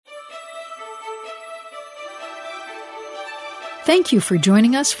Thank you for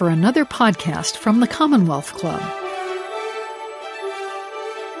joining us for another podcast from the Commonwealth Club.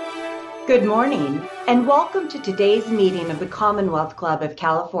 Good morning, and welcome to today's meeting of the Commonwealth Club of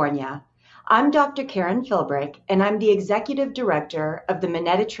California. I'm Dr. Karen Philbrick, and I'm the Executive Director of the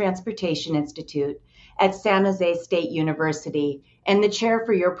Mineta Transportation Institute at San Jose State University and the chair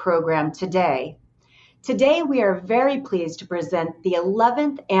for your program today. Today, we are very pleased to present the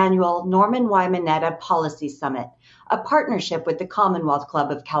 11th Annual Norman Y. Mineta Policy Summit, a partnership with the Commonwealth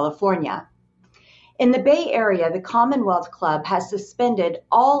Club of California. In the Bay Area, the Commonwealth Club has suspended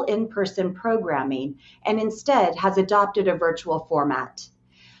all in-person programming and instead has adopted a virtual format.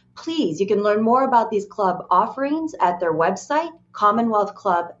 Please, you can learn more about these club offerings at their website,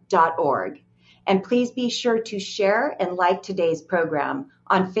 commonwealthclub.org. And please be sure to share and like today's program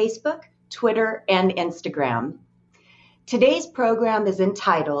on Facebook, Twitter, and Instagram. Today's program is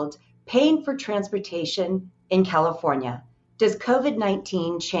entitled, Paying for Transportation in California. Does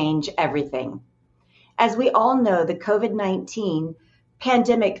COVID-19 change everything? As we all know, the COVID-19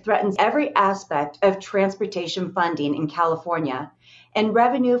 pandemic threatens every aspect of transportation funding in California, and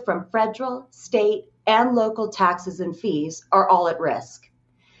revenue from federal, state, and local taxes and fees are all at risk.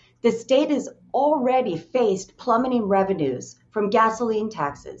 The state has already faced plummeting revenues from gasoline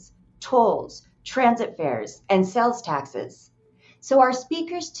taxes, tolls, transit fares, and sales taxes. So our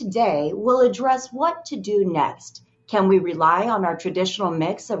speakers today will address what to do next. Can we rely on our traditional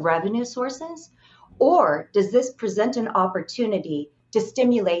mix of revenue sources? Or does this present an opportunity to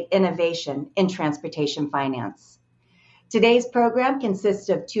stimulate innovation in transportation finance? Today's program consists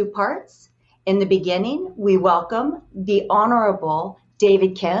of two parts. In the beginning, we welcome the Honorable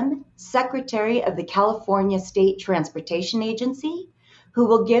David Kim, Secretary of the California State Transportation Agency, who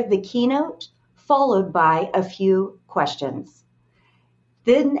will give the keynote, followed by a few questions.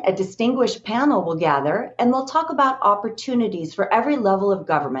 Then a distinguished panel will gather and they'll talk about opportunities for every level of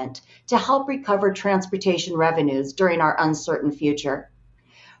government to help recover transportation revenues during our uncertain future.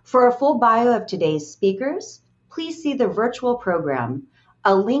 For a full bio of today's speakers, please see the virtual program.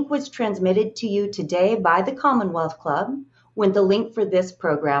 A link was transmitted to you today by the Commonwealth Club when the link for this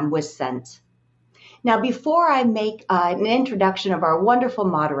program was sent. Now, before I make an introduction of our wonderful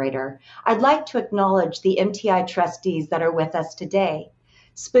moderator, I'd like to acknowledge the MTI trustees that are with us today,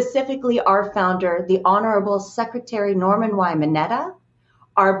 specifically our founder, the Honorable Secretary Norman Y. Mineta,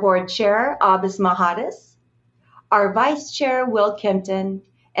 our board chair, Abbas Mahadas, our vice chair, Will Kempton,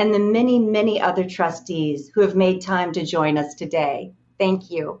 and the many, many other trustees who have made time to join us today.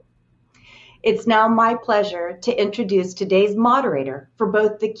 Thank you. It's now my pleasure to introduce today's moderator for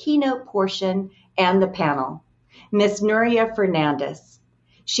both the keynote portion and the panel, Ms. Nuria Fernandez.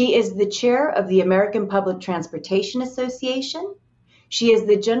 She is the chair of the American Public Transportation Association. She is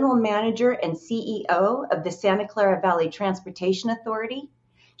the general manager and CEO of the Santa Clara Valley Transportation Authority.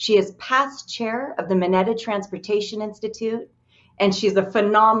 She is past chair of the Mineta Transportation Institute, and she's a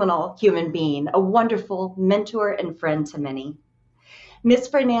phenomenal human being, a wonderful mentor and friend to many. Ms.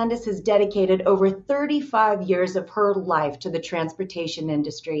 Fernandez has dedicated over 35 years of her life to the transportation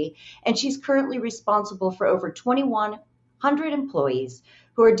industry, and she's currently responsible for over 2,100 employees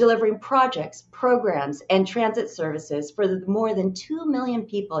who are delivering projects, programs, and transit services for the more than 2 million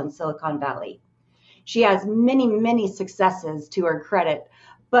people in Silicon Valley. She has many, many successes to her credit,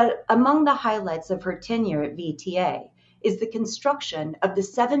 but among the highlights of her tenure at VTA is the construction of the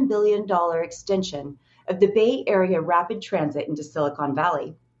 $7 billion extension of the Bay Area Rapid Transit into Silicon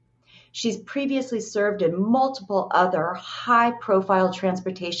Valley. She's previously served in multiple other high-profile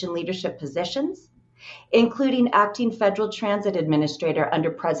transportation leadership positions, including acting Federal Transit Administrator under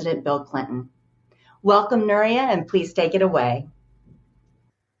President Bill Clinton. Welcome, Nuria, and please take it away.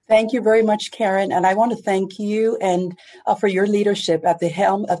 Thank you very much, Karen, and I want to thank you and for your leadership at the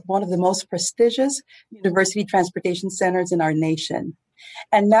helm of one of the most prestigious university transportation centers in our nation.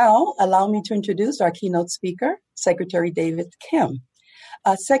 And now, allow me to introduce our keynote speaker, Secretary David Kim.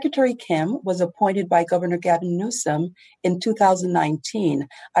 Secretary Kim was appointed by Governor Gavin Newsom in 2019.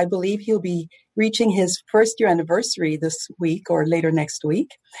 I believe he'll be reaching his first-year anniversary this week or later next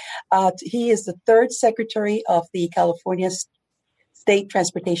week. He is the third secretary of the California State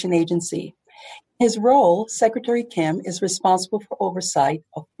Transportation Agency. His role, Secretary Kim is responsible for oversight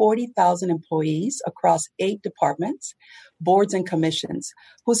of 40,000 employees across 8 departments, boards, and commissions,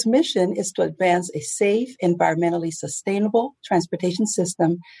 whose mission is to advance a safe, environmentally sustainable transportation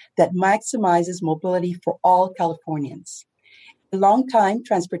system that maximizes mobility for all Californians. A longtime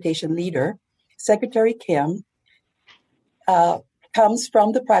transportation leader, Secretary Kim comes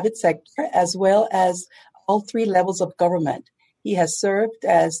from the private sector as well as all 3 levels of government. He has served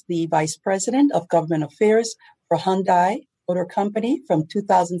as the Vice President of Government Affairs for Hyundai Motor Company from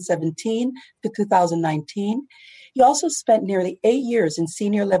 2017 to 2019. He also spent nearly 8 years in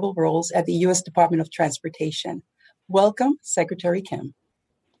senior level roles at the U.S. Department of Transportation. Welcome, Secretary Kim.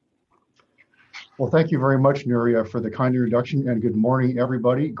 Well, thank you very much, Nuria, for the kind introduction, and good morning,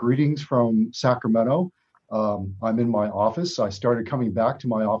 everybody. Greetings from Sacramento. I'm in my office. I started coming back to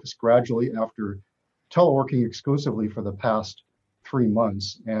my office gradually after teleworking exclusively for the past 3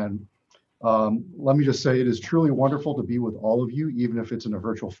 months. And let me just say, it is truly wonderful to be with all of you, even if it's in a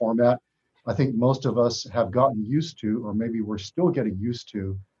virtual format. I think most of us have gotten used to, or maybe we're still getting used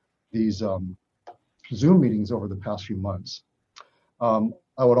to, these Zoom meetings over the past few months.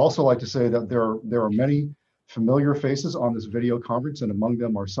 I would also like to say that there are many familiar faces on this video conference, and among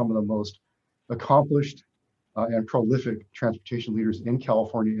them are some of the most accomplished and prolific transportation leaders in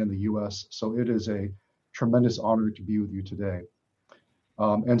California and the US. So it is a tremendous honor to be with you today.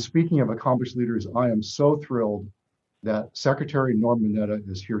 And speaking of accomplished leaders, I am so thrilled that Secretary Norm Mineta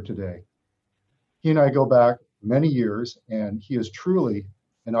is here today. He and I go back many years, and he is truly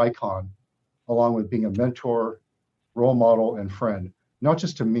an icon, along with being a mentor, role model, and friend, not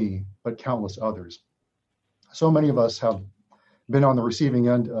just to me, but countless others. So many of us have been on the receiving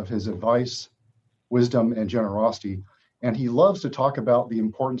end of his advice, wisdom, and generosity, and he loves to talk about the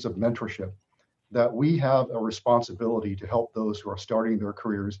importance of mentorship, that we have a responsibility to help those who are starting their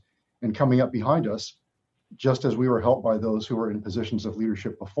careers and coming up behind us, just as we were helped by those who were in positions of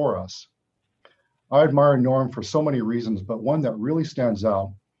leadership before us. I admire Norm for so many reasons, but one that really stands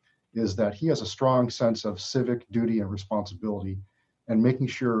out is that he has a strong sense of civic duty and responsibility, and making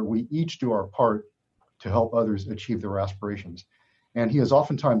sure we each do our part to help others achieve their aspirations. And he has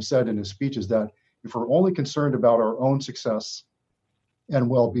oftentimes said in his speeches that if we're only concerned about our own success and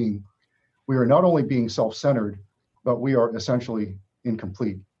well-being, we are not only being self-centered, but we are essentially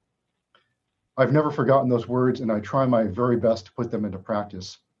incomplete. I've never forgotten those words, and I try my very best to put them into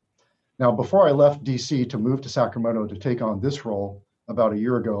practice. Now, before I left DC to move to Sacramento to take on this role about a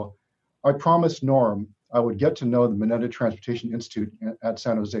year ago, I promised Norm I would get to know the Mineta Transportation Institute at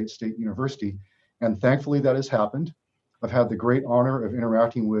San Jose State University, and thankfully that has happened. I've had the great honor of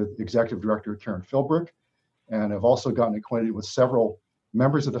interacting with Executive Director Karen Philbrick, and I've also gotten acquainted with several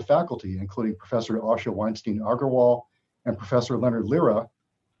members of the faculty, including Professor Asha Weinstein Agarwal and Professor Leonard Lira,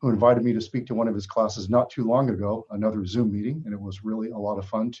 who invited me to speak to one of his classes not too long ago, another Zoom meeting, and it was really a lot of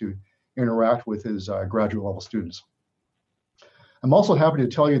fun to interact with his graduate level students. I'm also happy to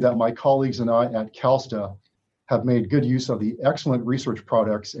tell you that my colleagues and I at CalSTA have made good use of the excellent research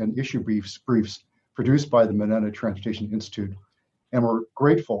products and issue briefs produced by the Mineta Transportation Institute, and we're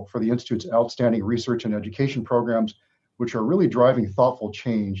grateful for the Institute's outstanding research and education programs, which are really driving thoughtful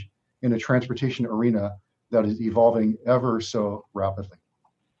change in a transportation arena that is evolving ever so rapidly.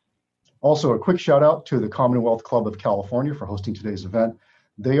 Also, a quick shout out to the Commonwealth Club of California for hosting today's event.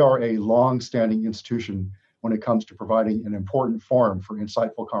 They are a long-standing institution when it comes to providing an important forum for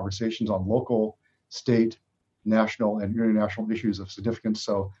insightful conversations on local, state, national, and international issues of significance.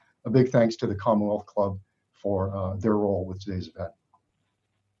 So a big thanks to the Commonwealth Club for their role with today's event.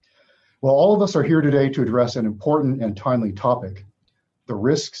 Well, all of us are here today to address an important and timely topic, the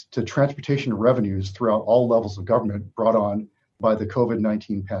risks to transportation revenues throughout all levels of government brought on by the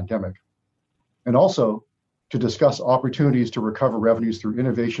COVID-19 pandemic, and also to discuss opportunities to recover revenues through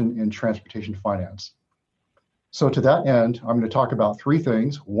innovation in transportation finance. So to that end, I'm going to talk about 3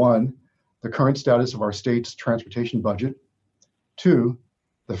 things. 1, the current status of our state's transportation budget. 2,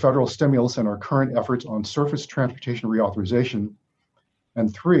 the federal stimulus and our current efforts on surface transportation reauthorization.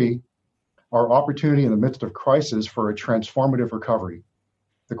 And 3, our opportunity in the midst of crisis for a transformative recovery.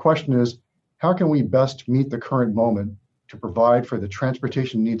 The question is, how can we best meet the current moment to provide for the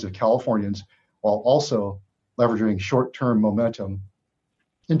transportation needs of Californians while also leveraging short-term momentum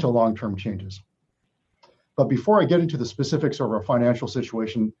into long-term changes? But before I get into the specifics of our financial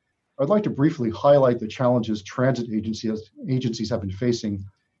situation, I'd like to briefly highlight the challenges transit agencies have been facing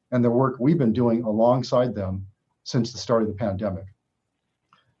and the work we've been doing alongside them since the start of the pandemic.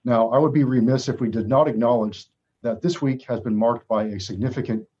 Now, I would be remiss if we did not acknowledge that this week has been marked by a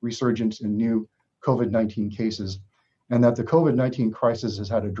significant resurgence in new COVID-19 cases, and that the COVID-19 crisis has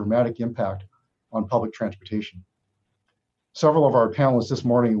had a dramatic impact on public transportation. Several of our panelists this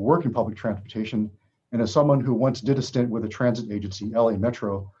morning work in public transportation, and as someone who once did a stint with a transit agency, LA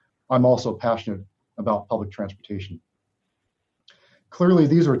Metro, I'm also passionate about public transportation. Clearly,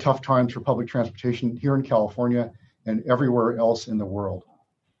 these are tough times for public transportation here in California and everywhere else in the world.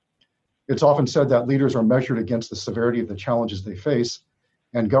 It's often said that leaders are measured against the severity of the challenges they face,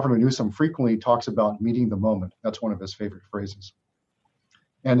 and Governor Newsom frequently talks about meeting the moment. That's one of his favorite phrases.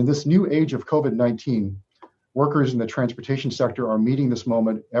 And in this new age of COVID-19, Workers in the transportation sector are meeting this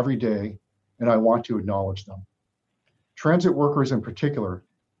moment every day, and I want to acknowledge them. Transit workers in particular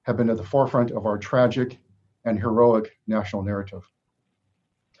have been at the forefront of our tragic and heroic national narrative.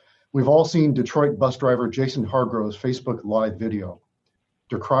 We've all seen Detroit bus driver Jason Hargrove's Facebook Live video,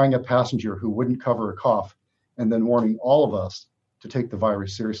 decrying a passenger who wouldn't cover a cough and then warning all of us to take the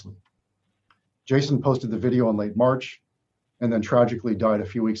virus seriously. Jason posted the video in late March and then tragically died a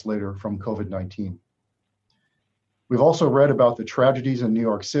few weeks later from COVID-19. We've also read about the tragedies in New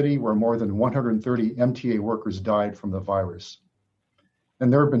York City where more than 130 MTA workers died from the virus.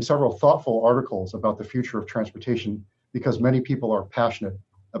 And there have been several thoughtful articles about the future of transportation because many people are passionate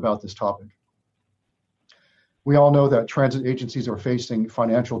about this topic. We all know that transit agencies are facing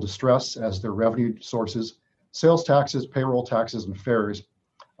financial distress as their revenue sources, sales taxes, payroll taxes, and fares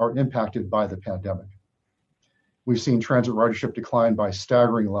are impacted by the pandemic. We've seen transit ridership decline by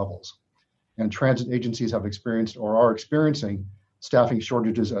staggering levels, and transit agencies have experienced or are experiencing staffing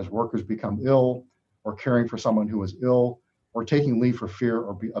shortages as workers become ill or caring for someone who is ill or taking leave for fear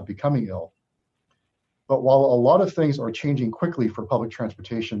of becoming ill. But while a lot of things are changing quickly for public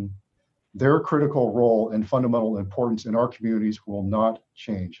transportation, their critical role and fundamental importance in our communities will not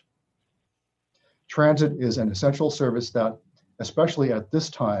change. Transit is an essential service that, especially at this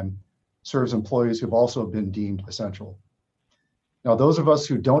time, serves employees who've also been deemed essential. Now, those of us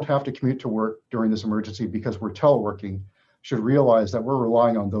who don't have to commute to work during this emergency because we're teleworking should realize that we're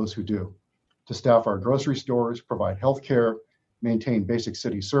relying on those who do to staff our grocery stores, provide health care, maintain basic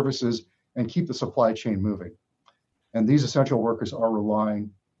city services, and keep the supply chain moving. And these essential workers are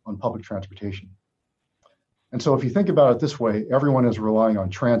relying on public transportation. And so if you think about it this way, everyone is relying on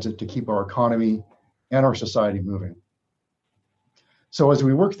transit to keep our economy and our society moving. So as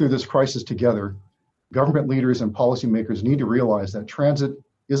we work through this crisis together, government leaders and policymakers need to realize that transit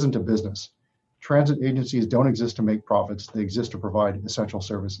isn't a business. Transit agencies don't exist to make profits, they exist to provide essential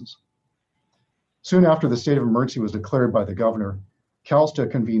services. Soon after the state of emergency was declared by the governor, CalSTA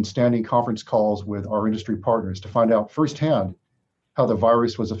convened standing conference calls with our industry partners to find out firsthand how the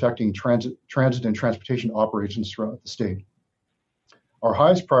virus was affecting transit and transportation operations throughout the state. Our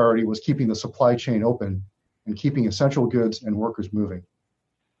highest priority was keeping the supply chain open and keeping essential goods and workers moving.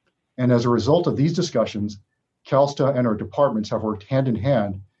 And as a result of these discussions, CalSTA and our departments have worked hand in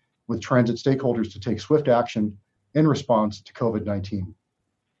hand with transit stakeholders to take swift action in response to COVID-19.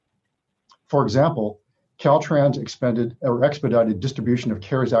 For example, Caltrans expedited distribution of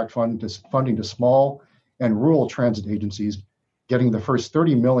CARES Act funding to small and rural transit agencies, getting the first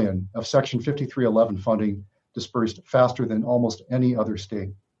 $30 million of Section 5311 funding dispersed faster than almost any other state.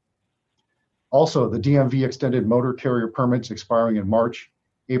 Also, the DMV extended motor carrier permits expiring in March,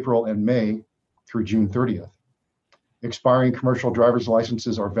 April, and May through June 30th. Expiring commercial driver's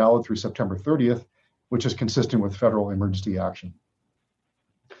licenses are valid through September 30th, which is consistent with federal emergency action.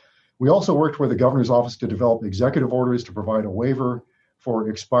 We also worked with the governor's office to develop executive orders to provide a waiver for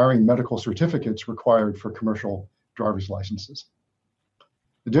expiring medical certificates required for commercial driver's licenses.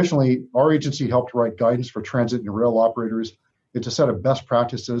 Additionally, our agency helped write guidance for transit and rail operators. It's a set of best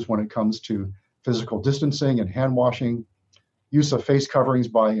practices when it comes to physical distancing and hand washing, use of face coverings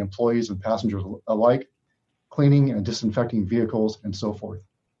by employees and passengers alike, cleaning and disinfecting vehicles, and so forth.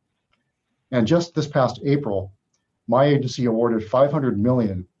 And just this past April, my agency awarded $500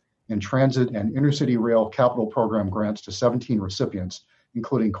 million in transit and intercity rail capital program grants to 17 recipients,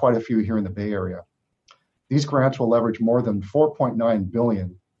 including quite a few here in the Bay Area. These grants will leverage more than $4.9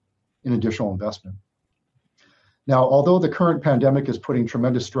 billion in additional investment. Now, although the current pandemic is putting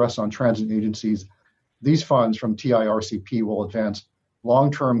tremendous stress on transit agencies, these funds from TIRCP will advance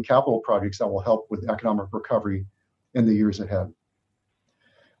long-term capital projects that will help with economic recovery in the years ahead.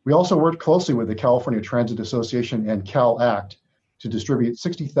 We also worked closely with the California Transit Association and CalAct to distribute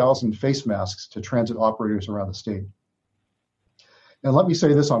 60,000 face masks to transit operators around the state. And let me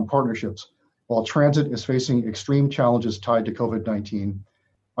say this on partnerships. While transit is facing extreme challenges tied to COVID-19,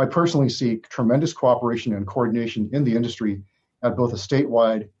 I personally seek tremendous cooperation and coordination in the industry at both a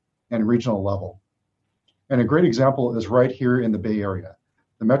statewide and regional level. And a great example is right here in the Bay Area.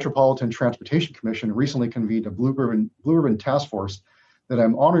 The Metropolitan Transportation Commission recently convened a Blue Ribbon Task Force that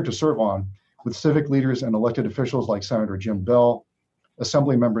I'm honored to serve on with civic leaders and elected officials like Senator Jim Bell,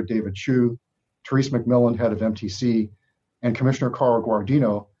 Assemblymember David Chu, Therese McMillan, head of MTC, and Commissioner Carl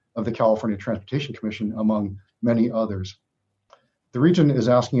Guardino of the California Transportation Commission, among many others. The region is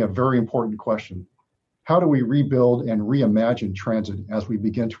asking a very important question. How do we rebuild and reimagine transit as we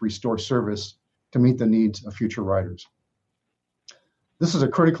begin to restore service to meet the needs of future riders? This is a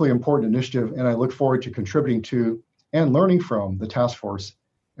critically important initiative, and I look forward to contributing to and learning from the task force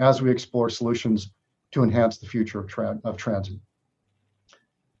as we explore solutions to enhance the future of transit.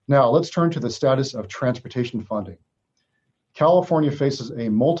 Now, let's turn to the status of transportation funding. California faces a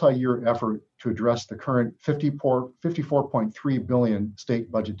multi-year effort to address the current $54.3 billion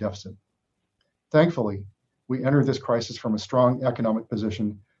state budget deficit. Thankfully, we entered this crisis from a strong economic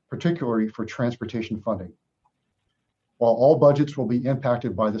position, particularly for transportation funding. While all budgets will be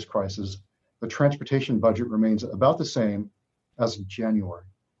impacted by this crisis, the transportation budget remains about the same as in January.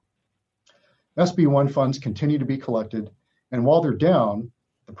 SB 1 funds continue to be collected, and while they're down,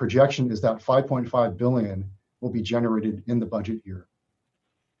 the projection is that $5.5 billion will be generated in the budget year.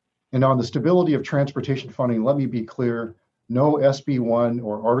 And on the stability of transportation funding, let me be clear, no SB 1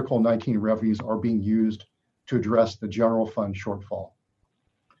 or Article 19 revenues are being used to address the general fund shortfall.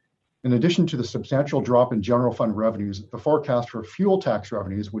 In addition to the substantial drop in general fund revenues, the forecast for fuel tax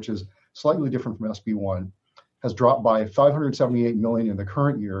revenues, which is slightly different from SB 1, has dropped by $578 million in the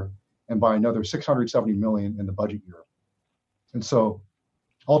current year and by another $670 million in the budget year. And so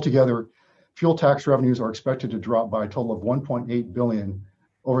altogether, fuel tax revenues are expected to drop by a total of $1.8 billion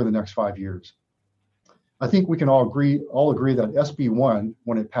over the next 5 years. I think we can all agree that SB 1,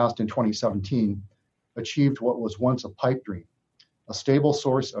 when it passed in 2017, achieved what was once a pipe dream, a stable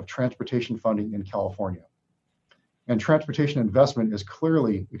source of transportation funding in California. And transportation investment is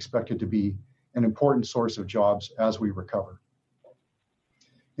clearly expected to be an important source of jobs as we recover.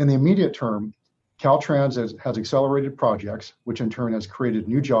 In the immediate term, Caltrans has accelerated projects, which in turn has created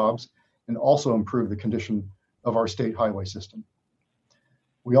new jobs and also improved the condition of our state highway system.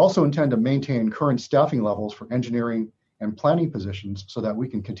 We also intend to maintain current staffing levels for engineering and planning positions so that we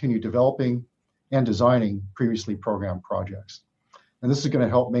can continue developing and designing previously programmed projects. And this is going to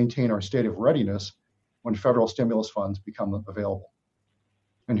help maintain our state of readiness when federal stimulus funds become available.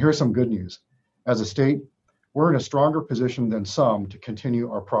 And here's some good news. As a state, we're in a stronger position than some to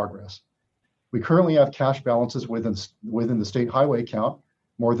continue our progress. We currently have cash balances within the state highway account,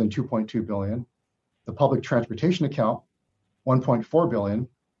 more than $2.2 billion, the public transportation account, $1.4 billion,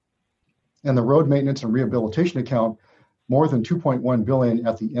 and the road maintenance and rehabilitation account, more than $2.1 billion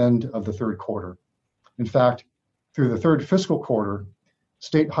at the end of the third quarter. In fact, through the third fiscal quarter,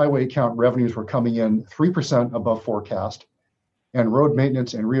 state highway account revenues were coming in 3% above forecast, and road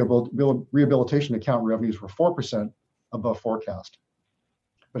maintenance and rehabilitation account revenues were 4% above forecast.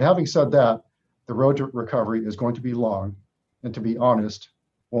 But having said that, the road to recovery is going to be long, and to be honest,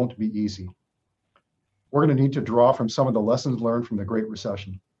 won't be easy. We're going to need to draw from some of the lessons learned from the Great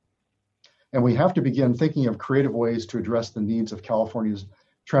Recession. And we have to begin thinking of creative ways to address the needs of California's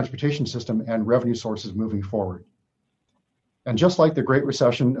transportation system and revenue sources moving forward. And just like the Great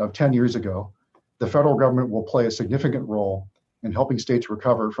Recession of 10 years ago, the federal government will play a significant role in helping states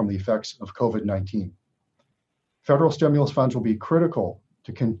recover from the effects of COVID-19. Federal stimulus funds will be critical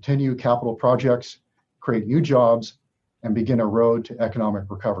to continue capital projects, create new jobs, and begin a road to economic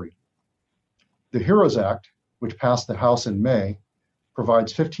recovery. The HEROES Act, which passed the House in May,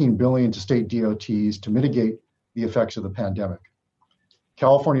 provides $15 billion to state DOTs to mitigate the effects of the pandemic.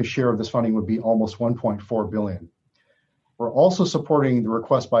 California's share of this funding would be almost $1.4 billion. We're also supporting the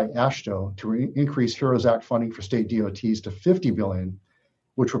request by AASHTO to increase HEROES Act funding for state DOTs to $50 billion,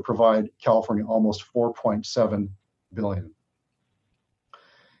 which would provide California almost $4.7 billion.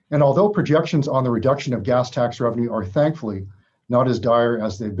 And although projections on the reduction of gas tax revenue are thankfully not as dire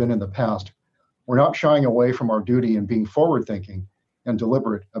as they've been in the past, we're not shying away from our duty in being forward-thinking and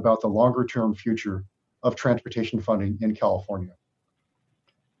deliberate about the longer-term future of transportation funding in California.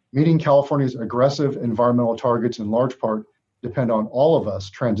 Meeting California's aggressive environmental targets in large part depend on all of us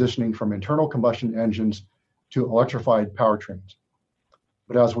transitioning from internal combustion engines to electrified powertrains.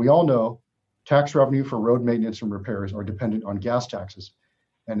 But as we all know, tax revenue for road maintenance and repairs are dependent on gas taxes.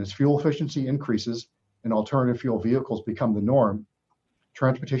 And as fuel efficiency increases and alternative fuel vehicles become the norm,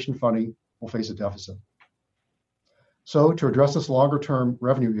 transportation funding will face a deficit. So to address this longer-term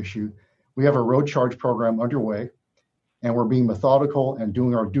revenue issue, we have a road charge program underway, and we're being methodical and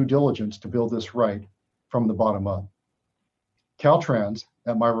doing our due diligence to build this right from the bottom up. Caltrans,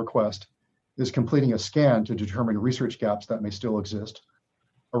 at my request, is completing a scan to determine research gaps that may still exist.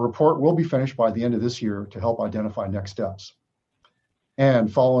 A report will be finished by the end of this year to help identify next steps.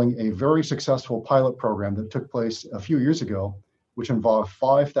 And following a very successful pilot program that took place a few years ago, which involved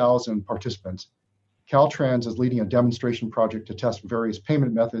 5,000 participants, Caltrans is leading a demonstration project to test various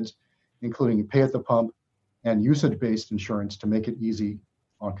payment methods, including pay at the pump and usage-based insurance to make it easy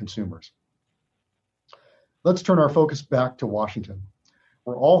on consumers. Let's turn our focus back to Washington.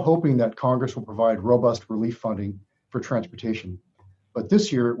 We're all hoping that Congress will provide robust relief funding for transportation. But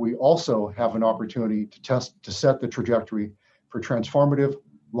this year, we also have an opportunity to set the trajectory for transformative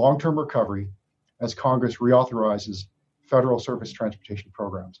long-term recovery as Congress reauthorizes federal surface transportation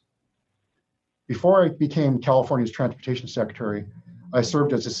programs. Before I became California's transportation secretary, I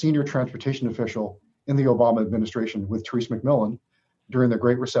served as a senior transportation official in the Obama administration with Therese McMillan during the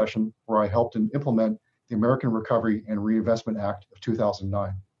Great Recession, where I helped implement the American Recovery and Reinvestment Act of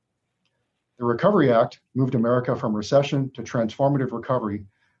 2009. The Recovery Act moved America from recession to transformative recovery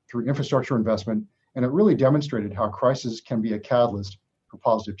through infrastructure investment, and it really demonstrated how crisis can be a catalyst for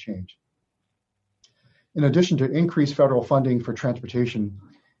positive change. In addition to increased federal funding for transportation,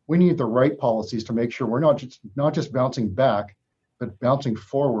 we need the right policies to make sure we're not just bouncing back, but bouncing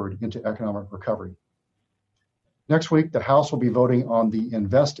forward into economic recovery. Next week, the House will be voting on the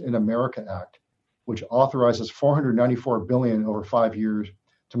Invest in America Act, which authorizes $494 billion over 5 years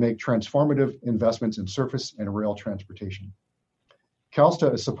to make transformative investments in surface and rail transportation.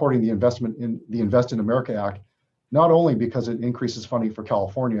 CalSTA is supporting the Invest in America Act, not only because it increases funding for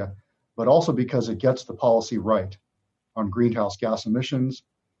California, but also because it gets the policy right on greenhouse gas emissions,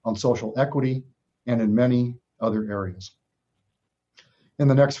 on social equity, and in many other areas. In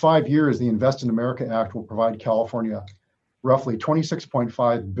the next 5 years, the Invest in America Act will provide California roughly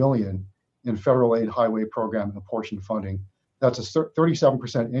 $26.5 billion in federal aid highway program apportioned funding. That's a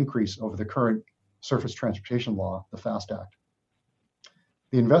 37% increase over the current surface transportation law, the FAST Act.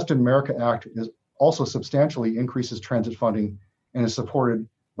 The Invest in America Act also substantially increases transit funding and is supported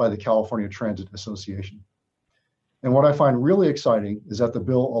by the California Transit Association. And what I find really exciting is that the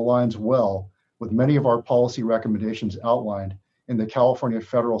bill aligns well with many of our policy recommendations outlined in the California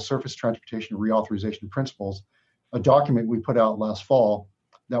Federal Surface Transportation Reauthorization Principles, a document we put out last fall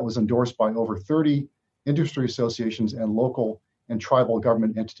that was endorsed by over 30 industry associations and local and tribal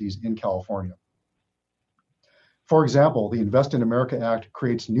government entities in California. For example, the Invest in America Act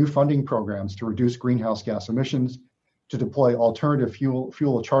creates new funding programs to reduce greenhouse gas emissions, to deploy alternative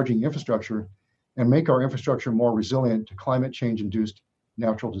fuel charging infrastructure, and make our infrastructure more resilient to climate change-induced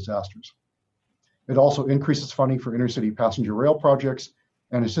natural disasters. It also increases funding for intercity passenger rail projects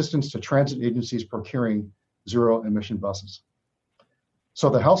and assistance to transit agencies procuring zero-emission buses. So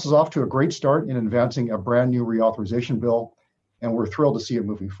the House is off to a great start in advancing a brand new reauthorization bill, and we're thrilled to see it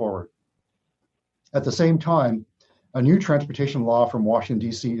moving forward. At the same time, a new transportation law from Washington,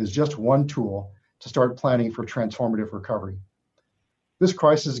 D.C. is just one tool to start planning for transformative recovery. This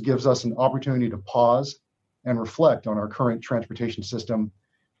crisis gives us an opportunity to pause and reflect on our current transportation system,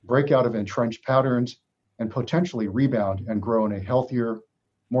 break out of entrenched patterns, and potentially rebound and grow in a healthier,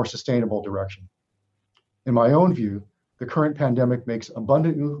 more sustainable direction. In my own view, the current pandemic makes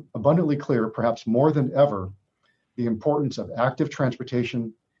abundantly clear, perhaps more than ever, the importance of active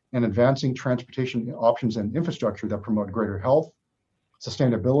transportation and advancing transportation options and infrastructure that promote greater health,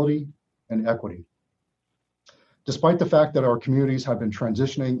 sustainability, and equity. Despite the fact that our communities have been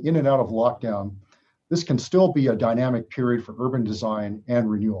transitioning in and out of lockdown, this can still be a dynamic period for urban design and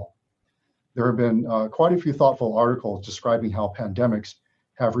renewal. There have been quite a few thoughtful articles describing how pandemics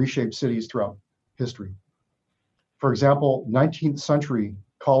have reshaped cities throughout history. For example, 19th century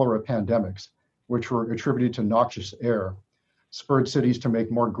cholera pandemics, which were attributed to noxious air, spurred cities to make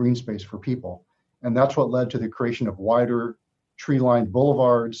more green space for people. And that's what led to the creation of wider, tree-lined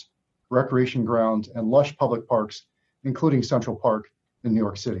boulevards, recreation grounds, and lush public parks, including Central Park in New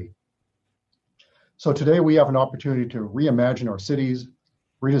York City. So today we have an opportunity to reimagine our cities,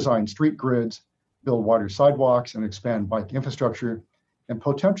 redesign street grids, build wider sidewalks, and expand bike infrastructure, and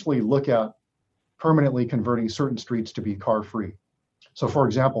potentially look at permanently converting certain streets to be car-free. So for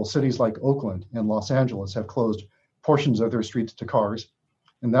example, cities like Oakland and Los Angeles have closed portions of their streets to cars,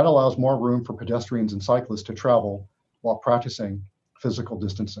 and that allows more room for pedestrians and cyclists to travel while practicing physical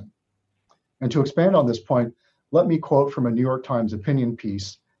distancing. And to expand on this point, let me quote from a New York Times opinion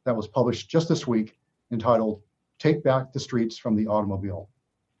piece that was published just this week entitled, "Take Back the Streets from the Automobile."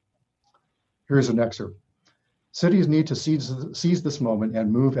 Here's an excerpt. "Cities need to seize this moment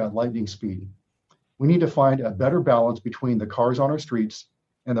and move at lightning speed. We need to find a better balance between the cars on our streets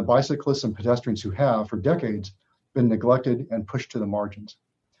and the bicyclists and pedestrians who have, for decades, been neglected and pushed to the margins.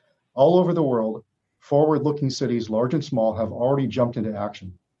 All over the world, forward-looking cities, large and small, have already jumped into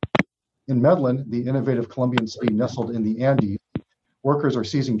action. In Medellin, the innovative Colombian city nestled in the Andes, workers are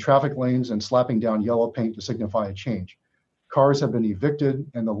seizing traffic lanes and slapping down yellow paint to signify a change. Cars have been evicted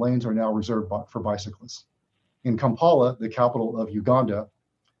and the lanes are now reserved for bicyclists. In Kampala, the capital of Uganda,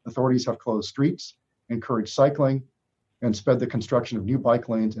 authorities have closed streets, encouraged cycling, and sped the construction of new bike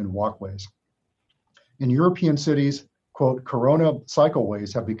lanes and walkways. In European cities, quote, Corona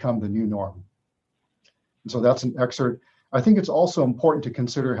cycleways have become the new norm." And so that's an excerpt. I think it's also important to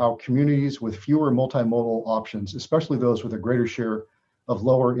consider how communities with fewer multimodal options, especially those with a greater share of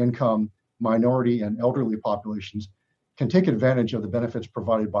lower income, minority, and elderly populations can take advantage of the benefits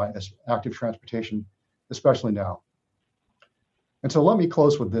provided by active transportation, especially now. And so let me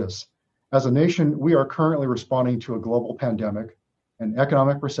close with this. As a nation, we are currently responding to a global pandemic, an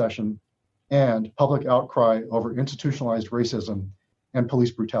economic recession, and public outcry over institutionalized racism and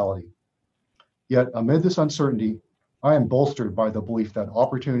police brutality. Yet amid this uncertainty, I am bolstered by the belief that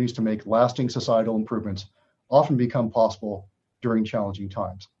opportunities to make lasting societal improvements often become possible during challenging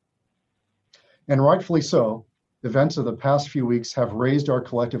times. And rightfully so, events of the past few weeks have raised our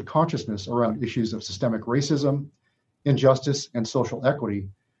collective consciousness around issues of systemic racism, injustice, and social equity,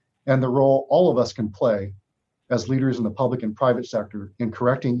 and the role all of us can play as leaders in the public and private sector in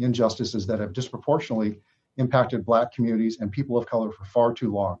correcting injustices that have disproportionately impacted Black communities and people of color for far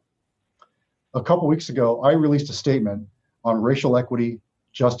too long. A couple weeks ago, I released a statement on racial equity,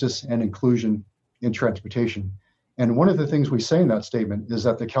 justice, and inclusion in transportation. And one of the things we say in that statement is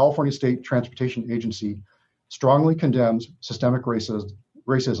that the California State Transportation Agency strongly condemns systemic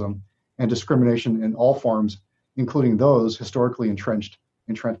racism and discrimination in all forms, including those historically entrenched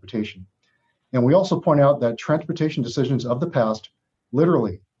in transportation. And we also point out that transportation decisions of the past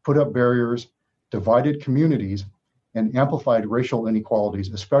literally put up barriers, divided communities, and amplified racial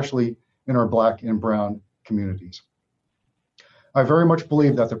inequalities, especially in our Black and Brown communities. I very much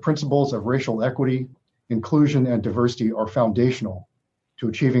believe that the principles of racial equity, inclusion, and diversity are foundational to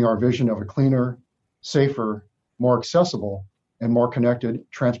achieving our vision of a cleaner, safer, more accessible, and more connected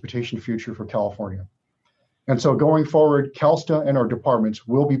transportation future for California. And so going forward, CalSTA and our departments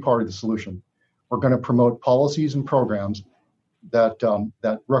will be part of the solution. We're going to promote policies and programs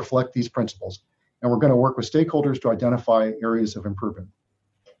that reflect these principles, and we're going to work with stakeholders to identify areas of improvement.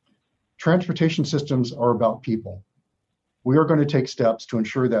 Transportation systems are about people. We are going to take steps to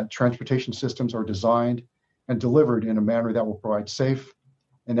ensure that transportation systems are designed and delivered in a manner that will provide safe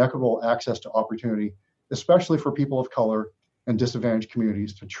and equitable access to opportunity, especially for people of color and disadvantaged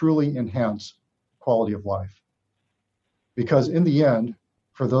communities, to truly enhance quality of life. Because in the end,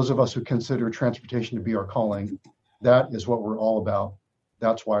 for those of us who consider transportation to be our calling, that is what we're all about.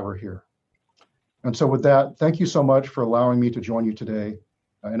 That's why we're here. And so with that, thank you so much for allowing me to join you today.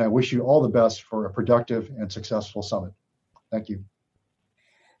 And I wish you all the best for a productive and successful summit. Thank you.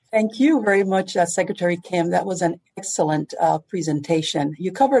 Thank you very much, Secretary Kim. That was an excellent presentation.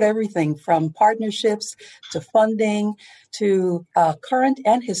 You covered everything from partnerships to funding to current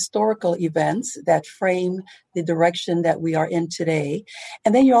and historical events that frame the direction that we are in today.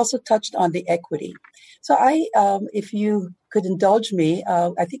 And then you also touched on the equity. So if you could indulge me,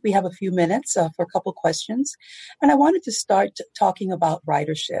 I think we have a few minutes for a couple questions. And I wanted to start talking about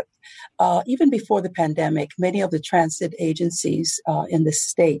ridership. Even before the pandemic, many of the transit agencies in the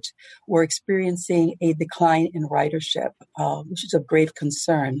state were experiencing a decline in ridership, which is of grave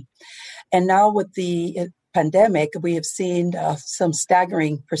concern. And now with the pandemic, we have seen some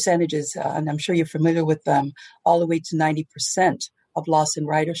staggering percentages, and I'm sure you're familiar with them, all the way to 90% of loss in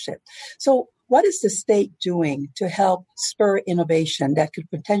ridership. So what is the state doing to help spur innovation that could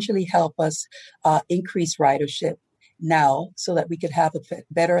potentially help us increase ridership now so that we could have a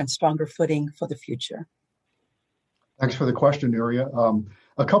better and stronger footing for the future? Thanks for the question, Nuria.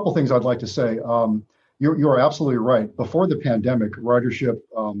 A couple things I'd like to say. You're absolutely right. Before the pandemic, ridership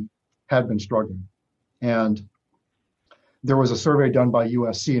had been struggling. And there was a survey done by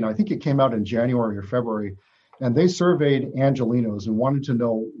USC, and I think it came out in January or February, and they surveyed Angelenos and wanted to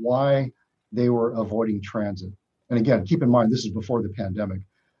know why they were avoiding transit. And again, keep in mind, this is before the pandemic.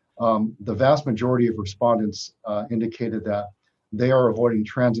 The vast majority of respondents indicated that they are avoiding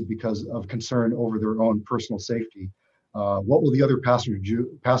transit because of concern over their own personal safety. What will the other passenger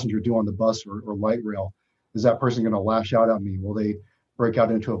do on the bus or light rail? Is that person going to lash out at me? Will they break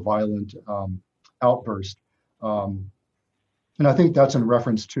out into a violent outburst? And I think that's in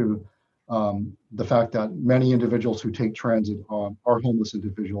reference to the fact that many individuals who take transit are homeless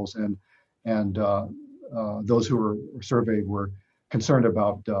individuals, and those who were surveyed were concerned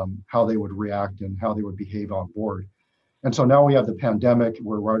about how they would react and how they would behave on board. And so now we have the pandemic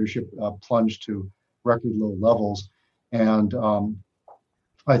where ridership plunged to record low levels. And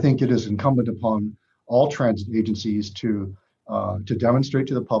I think it is incumbent upon all transit agencies to demonstrate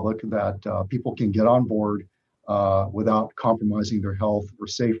to the public that people can get on board without compromising their health or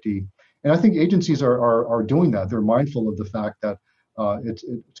safety. And I think agencies are doing that. They're mindful of the fact that it's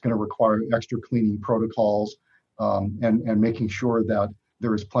going to require extra cleaning protocols and making sure that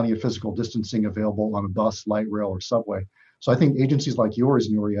there is plenty of physical distancing available on a bus, light rail, or subway. So I think agencies like yours,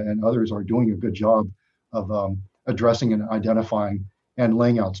 Nuria, and others are doing a good job of addressing and identifying and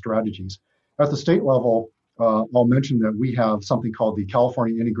laying out strategies. At the state level, I'll mention that we have something called the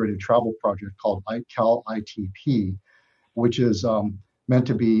California Integrated Travel Project called CAL-ITP, which is meant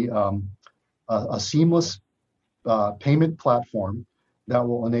to be a seamless payment platform that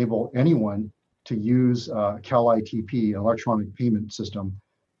will enable anyone to use CAL-ITP, an electronic payment system,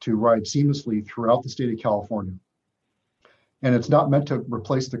 to ride seamlessly throughout the state of California. And it's not meant to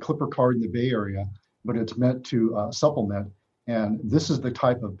replace the Clipper card in the Bay Area, but it's meant to supplement. And this is the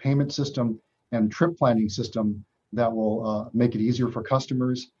type of payment system and trip planning system that will make it easier for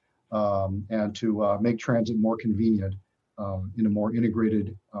customers and to make transit more convenient in a more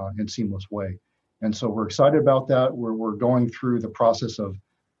integrated and seamless way. And so we're excited about that. We're going through the process of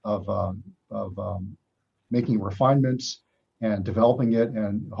making refinements and developing it,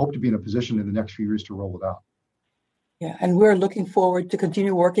 and hope to be in a position in the next few years to roll it out. Yeah, and we're looking forward to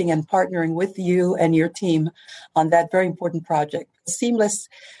continue working and partnering with you and your team on that very important project. Seamless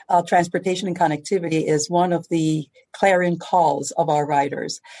transportation and connectivity is one of the clarion calls of our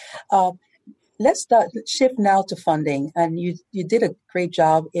riders. Let's shift now to funding. And you did a great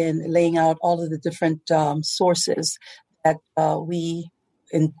job in laying out all of the different sources that we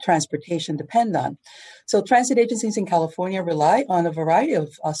in transportation depend on. So transit agencies in California rely on a variety of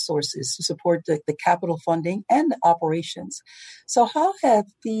sources to support the capital funding and the operations. So how have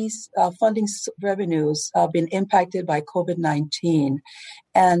these funding revenues been impacted by COVID-19?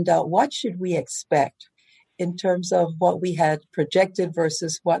 And what should we expect in terms of what we had projected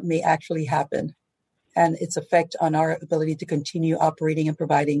versus what may actually happen and its effect on our ability to continue operating and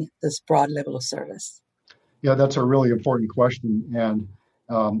providing this broad level of service? Yeah, that's a really important question. And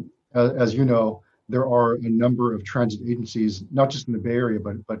as you know, there are a number of transit agencies, not just in the Bay Area,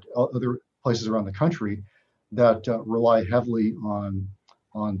 but other places around the country that rely heavily on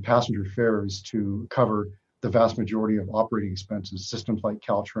passenger fares to cover the vast majority of operating expenses, systems like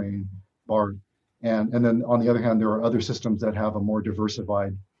Caltrain, BART. And then on the other hand, there are other systems that have a more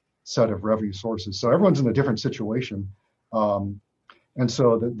diversified set of revenue sources. So everyone's in a different situation. And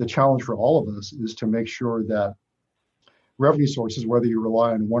so the challenge for all of us is to make sure that revenue sources, whether you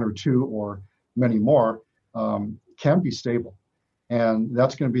rely on one or two or many more, can be stable. And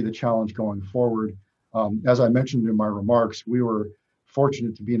that's going to be the challenge going forward. As I mentioned in my remarks, we were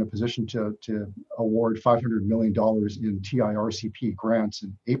fortunate to be in a position to award $500 million in TIRCP grants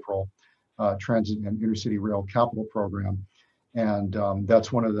in April, Transit and Intercity Rail Capital Program. And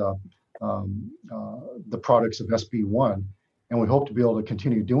that's one of the products of SB1. And we hope to be able to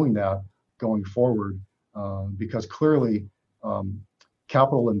continue doing that going forward. Because clearly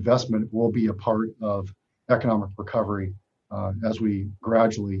capital investment will be a part of economic recovery as we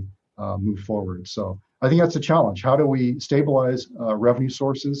gradually move forward. So I think that's a challenge. How do we stabilize revenue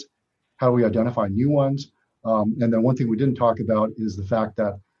sources? How do we identify new ones? And then one thing we didn't talk about is the fact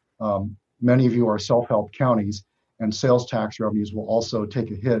that many of you are self-help counties, and sales tax revenues will also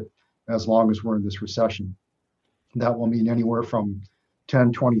take a hit as long as we're in this recession. That will mean anywhere from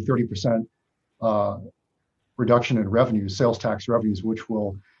 10, 20, 30% reduction in revenues, sales tax revenues, which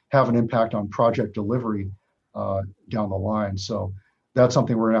will have an impact on project delivery down the line. So that's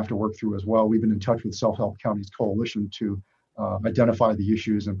something we're going to have to work through as well. We've been in touch with Self-Help Counties Coalition to identify the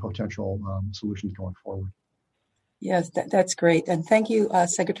issues and potential solutions going forward. Yes, that's great. And thank you,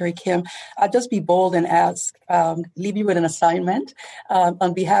 Secretary Kim. I'll just be bold and leave you with an assignment.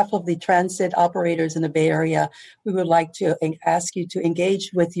 On behalf of the transit operators in the Bay Area, we would like to ask you to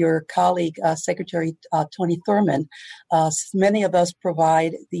engage with your colleague, Secretary Tony Thurmond. Many of us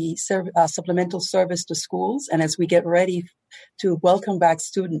provide the supplemental service to schools, and as we get ready to welcome back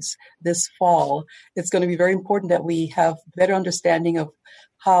students this fall, it's going to be very important that we have better understanding of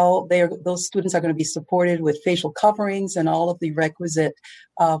how those students are going to be supported with facial coverings and all of the requisite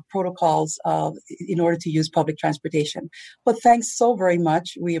protocols in order to use public transportation. But thanks so very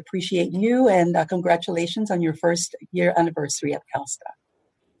much. We appreciate you, and congratulations on your first year anniversary at CalSTA.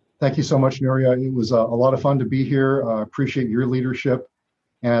 Thank you so much, Nuria. It was a lot of fun to be here. I appreciate your leadership.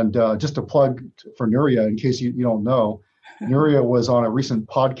 And just a plug for Nuria, in case you don't know, Nuria was on a recent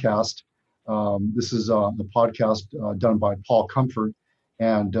podcast. This is the podcast done by Paul Comfort.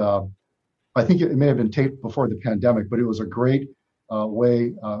 And I think it may have been taped before the pandemic, but it was a great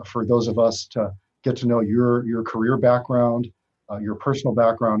way for those of us to get to know your career background, your personal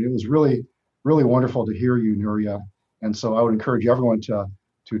background. It was really, really wonderful to hear you, Nuria. And so I would encourage everyone to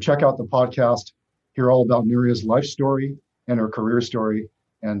check out the podcast, hear all about Nuria's life story and her career story.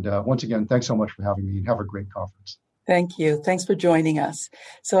 And once again, thanks so much for having me, and have a great conference. Thank you. Thanks for joining us.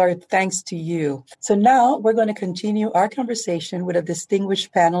 So our thanks to you. So now we're going to continue our conversation with a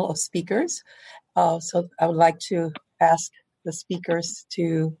distinguished panel of speakers. So I would like to ask the speakers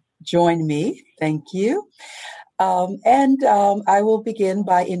to join me. Thank you. I will begin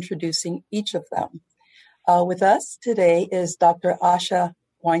by introducing each of them. With us today is Dr. Asha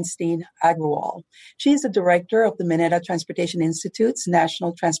Weinstein Agrawal. She is the director of the Mineta Transportation Institute's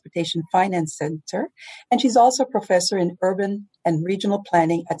National Transportation Finance Center, and she's also a professor in urban and regional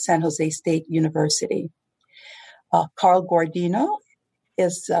planning at San Jose State University. Carl Guardino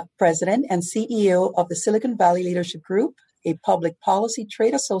is president and CEO of the Silicon Valley Leadership Group, a public policy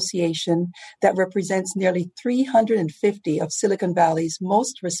trade association that represents nearly 350 of Silicon Valley's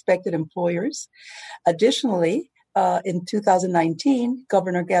most respected employers. Additionally, in 2019,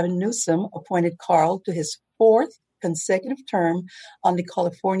 Governor Gavin Newsom appointed Carl to his fourth consecutive term on the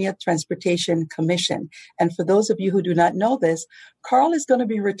California Transportation Commission. And for those of you who do not know this, Carl is going to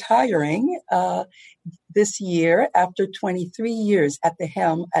be retiring this year after 23 years at the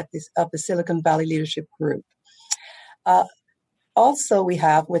helm of the Silicon Valley Leadership Group. Also, we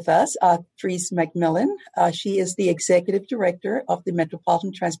have with us Therese McMillan. She is the executive director of the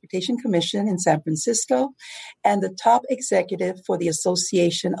Metropolitan Transportation Commission in San Francisco and the top executive for the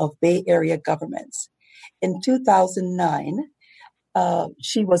Association of Bay Area Governments. In 2009,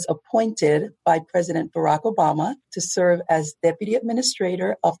 she was appointed by President Barack Obama to serve as Deputy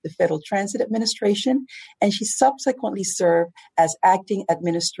Administrator of the Federal Transit Administration, and she subsequently served as Acting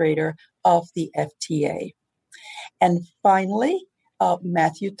Administrator of the FTA. And finally,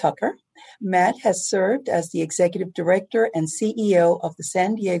 Matthew Tucker. Matt has served as the Executive Director and CEO of the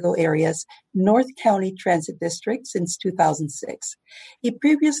San Diego area's North County Transit District since 2006. He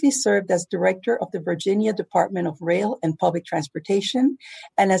previously served as Director of the Virginia Department of Rail and Public Transportation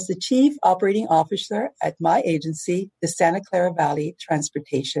and as the Chief Operating Officer at my agency, the Santa Clara Valley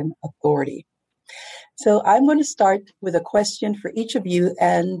Transportation Authority. So I'm going to start with a question for each of you,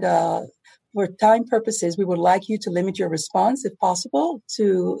 and for time purposes, we would like you to limit your response, if possible,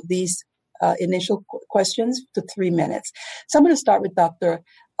 to these initial questions to 3 minutes. So I'm going to start with Dr.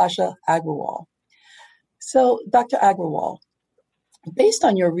 Asha Agrawal. So, Dr. Agrawal, based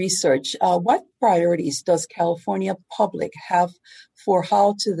on your research, what priorities does California public have for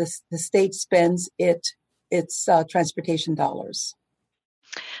how the state spends its transportation dollars?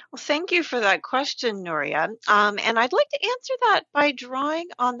 Well, thank you for that question, Nuria. And I'd like to answer that by drawing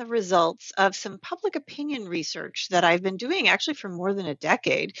on the results of some public opinion research that I've been doing actually for more than a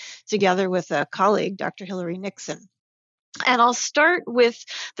decade, together with a colleague, Dr. Hillary Nixon. And I'll start with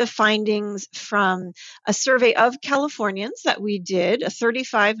the findings from a survey of Californians that we did,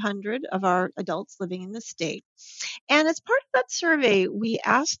 3,500 of our adults living in the state. And as part of that survey, we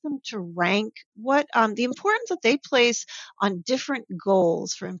asked them to rank what the importance that they place on different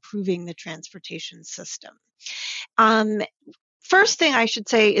goals for improving the transportation system. First thing I should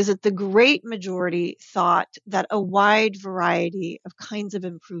say is that the great majority thought that a wide variety of kinds of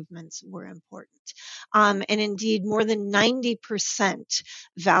improvements were important. And indeed, more than 90%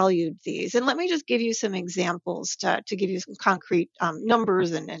 valued these. And let me just give you some examples to give you some concrete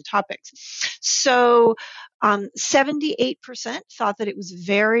numbers and topics. So 78% thought that it was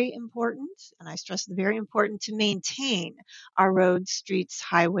very important, and I stress very important, to maintain our roads, streets,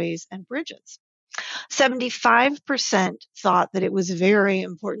 highways, and bridges. 75% thought that it was very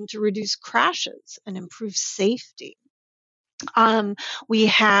important to reduce crashes and improve safety. We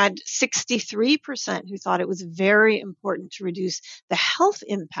had 63% who thought it was very important to reduce the health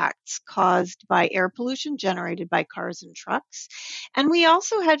impacts caused by air pollution generated by cars and trucks. And we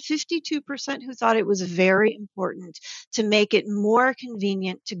also had 52% who thought it was very important to make it more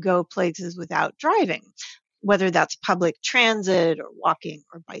convenient to go places without driving, whether that's public transit or walking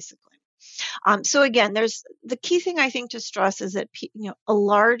or bicycling. So again, there's the key thing I think to stress is that a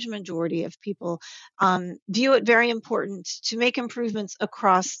large majority of people view it very important to make improvements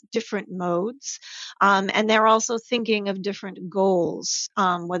across different modes, and they're also thinking of different goals,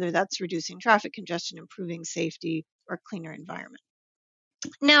 whether that's reducing traffic congestion, improving safety, or cleaner environment.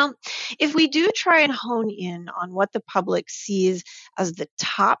 Now, if we do try and hone in on what the public sees as the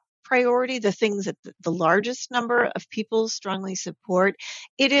top priority, the things that the largest number of people strongly support,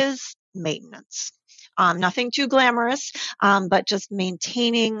 it is maintenance. Nothing too glamorous, but just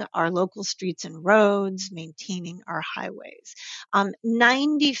maintaining our local streets and roads, maintaining our highways.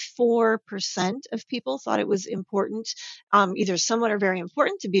 94% of people thought it was important, either somewhat or very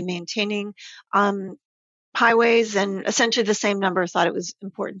important, to be maintaining highways, and essentially the same number thought it was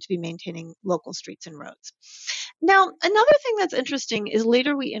important to be maintaining local streets and roads. Now, another thing that's interesting is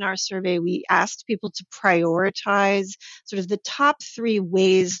later in our survey, we asked people to prioritize sort of the top 3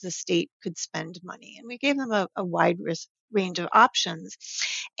 ways the state could spend money. And we gave them a wide range of options.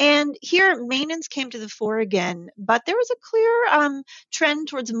 And here, maintenance came to the fore again, but there was a clear trend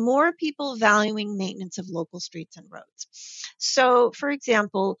towards more people valuing maintenance of local streets and roads. So, for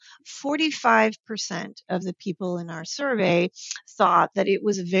example, 45% of the people in our survey thought that it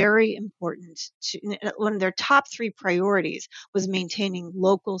was very important to, one of their top three priorities was maintaining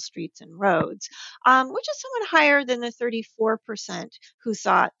local streets and roads, which is somewhat higher than the 34% who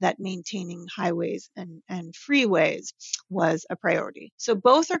thought that maintaining highways and freeways was a priority. So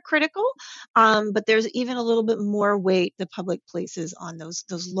both are critical, but there's even a little bit more weight the public places on those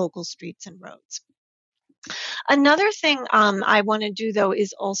local streets and roads. Another thing I want to do, though,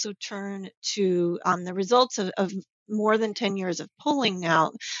 is also turn to the results of more than 10 years of polling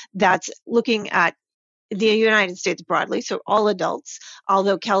now that's looking at the United States broadly, so all adults,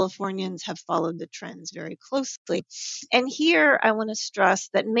 although Californians have followed the trends very closely. And here I want to stress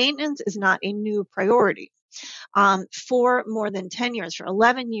that maintenance is not a new priority. For more than 10 years, for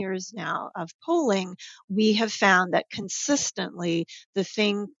 11 years now of polling, we have found that consistently the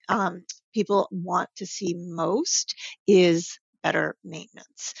thing people want to see most is better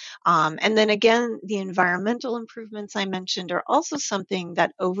maintenance. And then again, the environmental improvements I mentioned are also something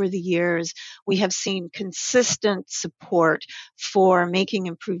that over the years we have seen consistent support for making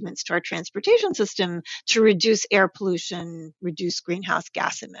improvements to our transportation system to reduce air pollution, reduce greenhouse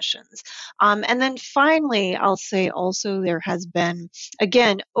gas emissions. And then finally, I'll say also there has been,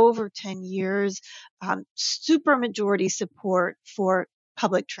 again, over 10 years, supermajority support for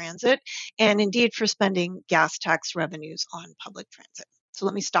public transit, and indeed for spending gas tax revenues on public transit. So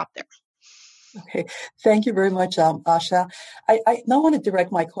let me stop there. Okay, thank you very much, Asha. I now want to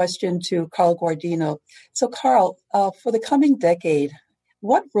direct my question to Carl Guardino. So Carl, for the coming decade,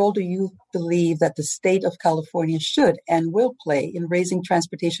 what role do you believe that the state of California should and will play in raising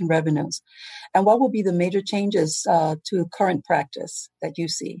transportation revenues? And what will be the major changes to current practice that you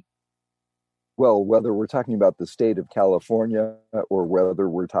see? Well, whether we're talking about the state of California or whether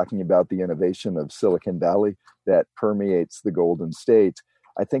we're talking about the innovation of Silicon Valley that permeates the Golden State,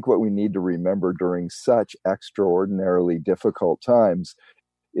 I think what we need to remember during such extraordinarily difficult times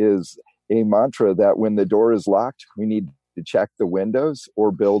is a mantra that when the door is locked, we need to check the windows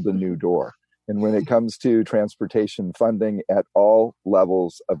or build a new door. And when it comes to transportation funding at all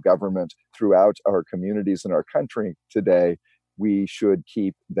levels of government throughout our communities and our country today, we should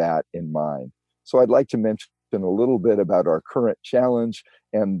keep that in mind. So I'd like to mention a little bit about our current challenge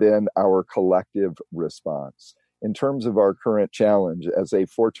and then our collective response. In terms of our current challenge, as a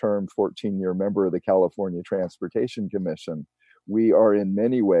four-term, 14-year member of the California Transportation Commission, we are in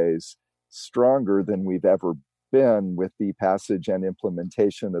many ways stronger than we've ever been with the passage and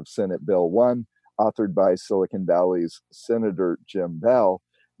implementation of Senate Bill 1, authored by Silicon Valley's Senator Jim Bell,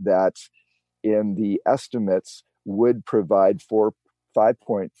 that in the estimates would provide for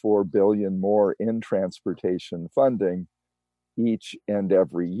 $5.4 billion more in transportation funding each and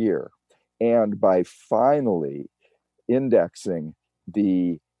every year. And by finally indexing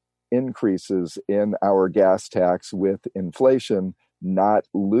the increases in our gas tax with inflation, not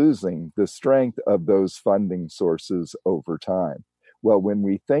losing the strength of those funding sources over time. Well, when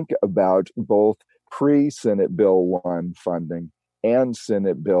we think about both pre-Senate Bill 1 funding and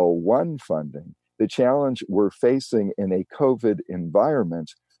Senate Bill 1 funding, the challenge we're facing in a COVID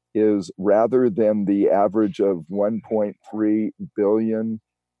environment is rather than the average of 1.3 billion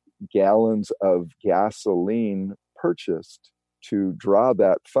gallons of gasoline purchased to draw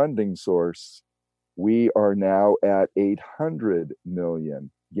that funding source, we are now at 800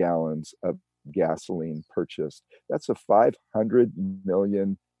 million gallons of gasoline purchased. That's a 500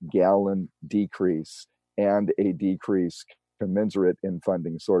 million gallon decrease and a decrease commensurate in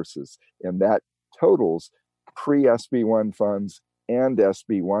funding sources. And that totals pre-SB1 funds and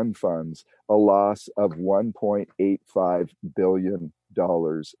SB1 funds a loss of $1.85 billion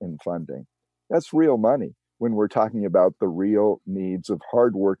in funding. That's real money when we're talking about the real needs of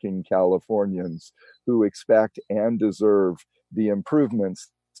hardworking Californians who expect and deserve the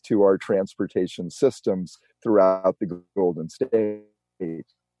improvements to our transportation systems throughout the Golden State.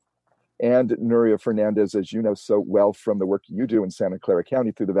 And Nuria Fernandez, as you know so well from the work you do in Santa Clara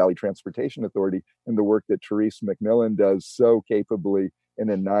County through the Valley Transportation Authority and the work that Therese McMillan does so capably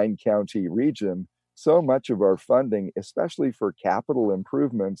in a 9-county region, so much of our funding, especially for capital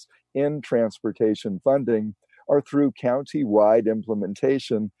improvements in transportation funding, are through county-wide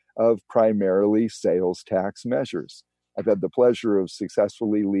implementation of primarily sales tax measures. I've had the pleasure of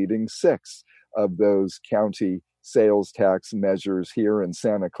successfully leading 6 of those county sales tax measures here in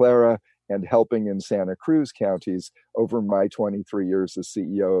Santa Clara and helping in Santa Cruz counties over my 23 years as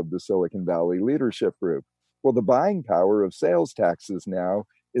CEO of the Silicon Valley Leadership Group. Well, the buying power of sales taxes now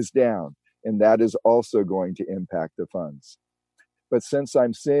is down, and that is also going to impact the funds. But since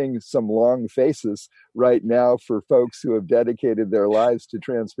I'm seeing some long faces right now for folks who have dedicated their lives to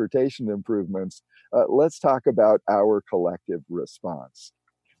transportation improvements, let's talk about our collective response.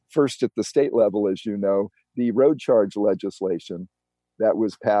 First, at the state level, as you know, the road charge legislation that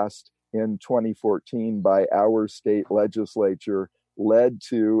was passed in 2014 by our state legislature led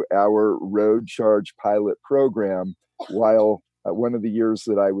to our road charge pilot program, while one of the years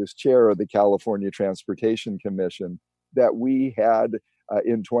that I was chair of the California Transportation Commission, that we had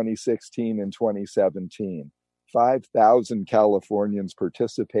in 2016 and 2017. 5,000 Californians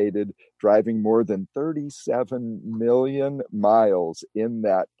participated, driving more than 37 million miles in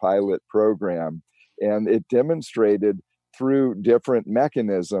that pilot program. And it demonstrated through different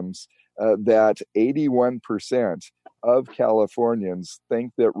mechanisms that 81% of Californians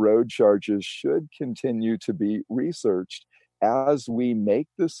think that road charges should continue to be researched as we make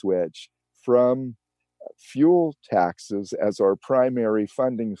the switch from fuel taxes as our primary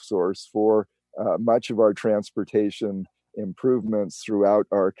funding source for much of our transportation improvements throughout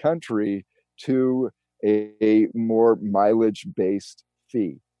our country to a more mileage-based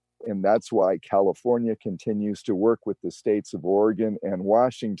fee. And that's why California continues to work with the states of Oregon and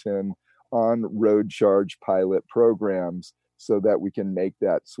Washington on road charge pilot programs so that we can make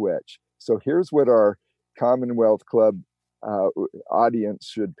that switch. So here's what our Commonwealth Club audience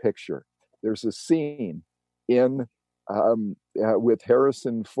should picture. There's a scene in with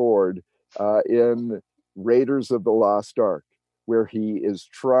Harrison Ford in Raiders of the Lost Ark, where he is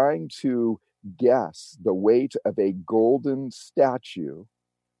trying to guess the weight of a golden statue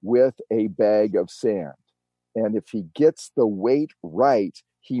with a bag of sand. And if he gets the weight right,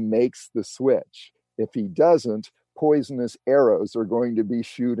 he makes the switch. If he doesn't, poisonous arrows are going to be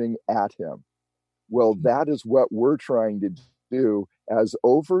shooting at him. Well, that is what we're trying to do, as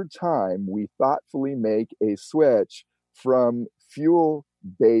over time we thoughtfully make a switch from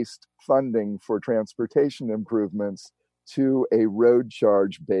fuel-based funding for transportation improvements to a road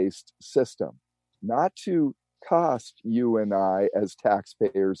charge-based system, not to cost you and I as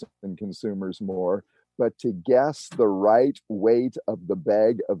taxpayers and consumers more, but to guess the right weight of the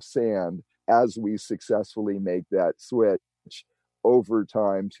bag of sand as we successfully make that switch over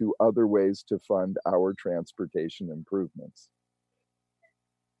time to other ways to fund our transportation improvements.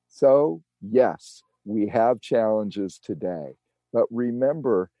 So, yes, we have challenges today, but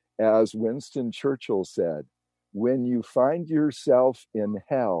remember, as Winston Churchill said, when you find yourself in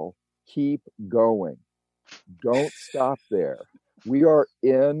hell, keep going. Don't stop there. We are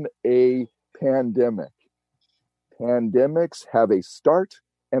in a pandemic. Pandemics have a start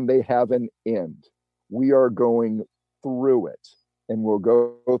and they have an end. We are going through it, and we'll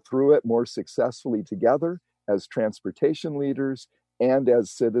go through it more successfully together as transportation leaders and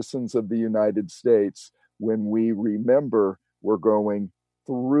as citizens of the United States when we remember we're going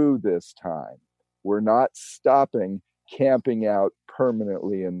through this time. We're not stopping, camping out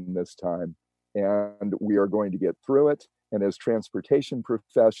permanently in this time, and we are going to get through it. And as transportation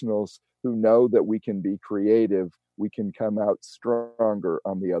professionals who know that we can be creative, we can come out stronger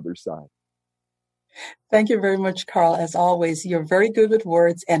on the other side. Thank you very much, Carl. As always, you're very good with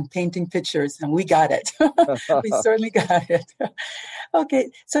words and painting pictures, and we got it. We certainly got it. Okay,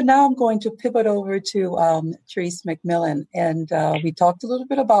 so now I'm going to pivot over to Therese McMillan, and we talked a little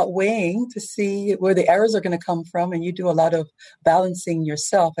bit about weighing to see where the errors are going to come from, and you do a lot of balancing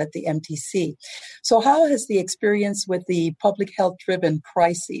yourself at the MTC. So how has the experience with the public health-driven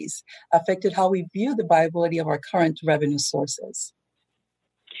crises affected how we view the viability of our current revenue sources?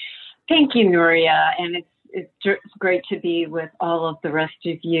 Thank you, Nuria, and it's great to be with all of the rest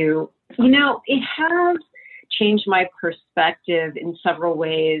of you. You know, it has changed my perspective in several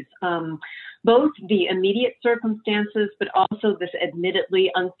ways, both the immediate circumstances, but also this admittedly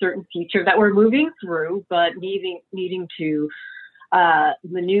uncertain future that we're moving through, but needing to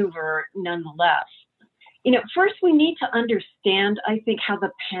maneuver nonetheless. You know, first we need to understand, I think, how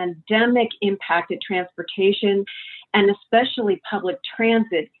the pandemic impacted transportation and especially public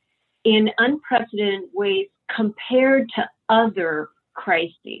transit in unprecedented ways compared to other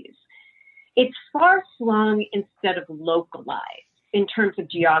crises. It's far-flung instead of localized in terms of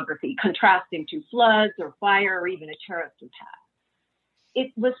geography, contrasting to floods or fire or even a terrorist attack.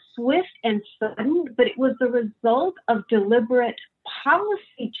 It was swift and sudden, but it was the result of deliberate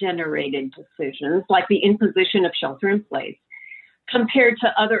policy-generated decisions like the imposition of shelter in place compared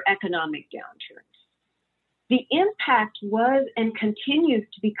to other economic downturns. The impact was and continues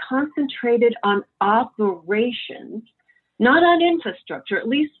to be concentrated on operations, not on infrastructure, at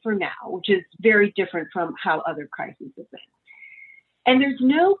least for now, which is very different from how other crises have been. And there's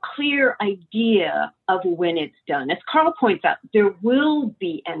no clear idea of when it's done. As Carl points out, there will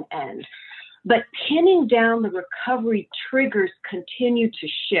be an end, but pinning down the recovery triggers continue to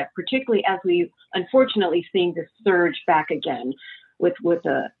shift, particularly as we unfortunately seeing this surge back again with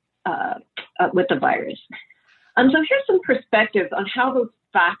the virus. So here's some perspectives on how those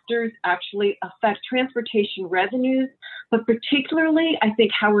factors actually affect transportation revenues, but particularly, I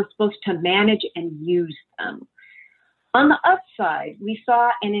think, how we're supposed to manage and use them. On the upside, we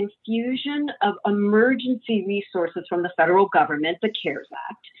saw an infusion of emergency resources from the federal government, the CARES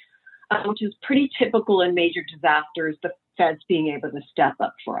Act, which is pretty typical in major disasters, the feds being able to step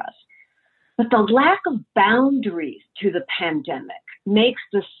up for us. But the lack of boundaries to the pandemic makes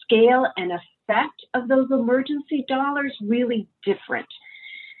the scale and effect of those emergency dollars really different.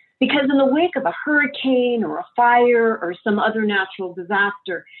 Because in the wake of a hurricane or a fire or some other natural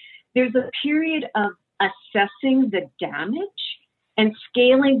disaster, there's a period of assessing the damage and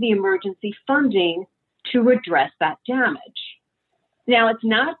scaling the emergency funding to address that damage. Now, it's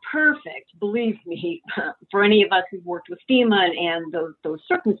not perfect, believe me, for any of us who've worked with FEMA and those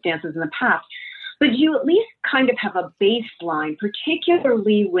circumstances in the past, but you at least kind of have a baseline,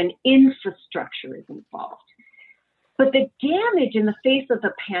 particularly when infrastructure is involved. But the damage in the face of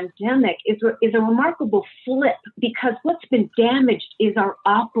the pandemic is a remarkable flip, because what's been damaged is our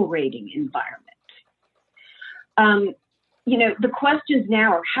operating environment. The questions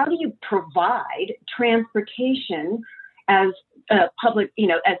now are, how do you provide transportation as public,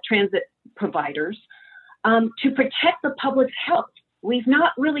 as transit providers to protect the public's health? We've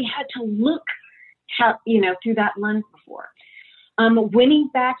not really had to look, through that lens before. Winning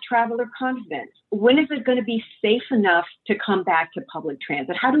back traveler confidence. When is it going to be safe enough to come back to public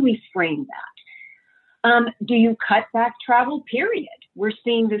transit? How do we frame that? Do you cut back travel, period? We're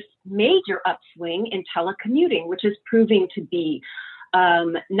seeing this major upswing in telecommuting, which is proving to be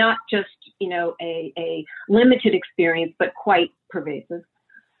not just, a limited experience, but quite pervasive.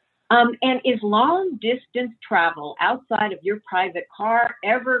 And is long distance travel outside of your private car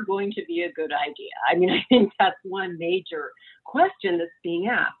ever going to be a good idea? I mean, I think that's one major question that's being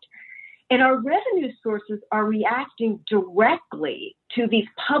asked. And our revenue sources are reacting directly to these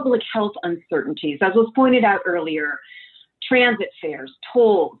public health uncertainties. As was pointed out earlier, transit fares,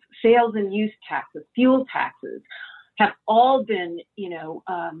 tolls, sales and use taxes, fuel taxes have all been,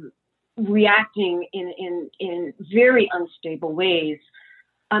 reacting in very unstable ways.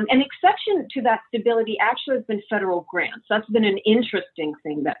 An exception to that stability actually has been federal grants. That's been an interesting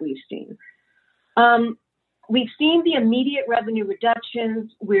thing that we've seen. We've seen the immediate revenue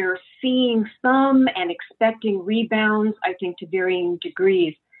reductions. We're seeing some and expecting rebounds, I think, to varying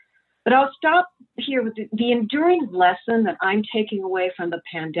degrees. But I'll stop here with the enduring lesson that I'm taking away from the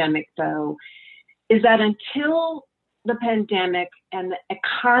pandemic, though, is that until the pandemic and the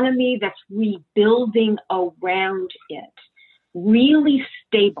economy that's rebuilding around it really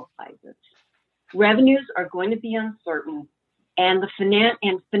stabilizes, revenues are going to be uncertain, and the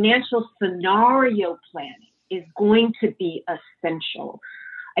financial scenario planning is going to be essential.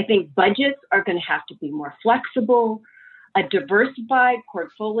 I think budgets are going to have to be more flexible. A diversified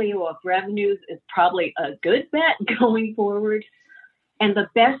portfolio of revenues is probably a good bet going forward. And the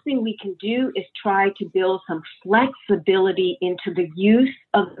best thing we can do is try to build some flexibility into the use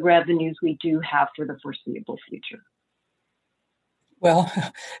of the revenues we do have for the foreseeable future. Well,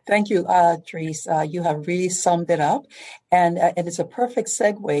 thank you, Dries. You have really summed it up. And it's a perfect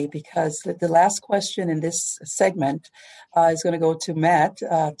segue, because the last question in this segment is going to go to Matt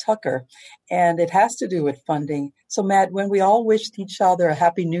Tucker, and it has to do with funding. So, Matt, when we all wished each other a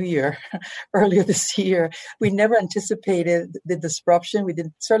Happy New Year earlier this year, we never anticipated the disruption. We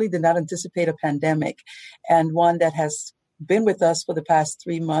certainly did not anticipate a pandemic, and one that has been with us for the past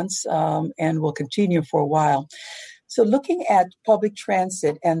 3 months and will continue for a while. So looking at public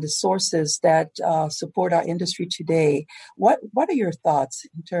transit and the sources that support our industry today, what are your thoughts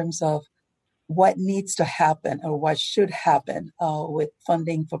in terms of what needs to happen or what should happen with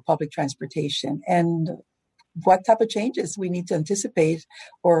funding for public transportation, and what type of changes we need to anticipate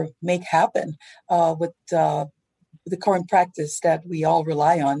or make happen with the current practice that we all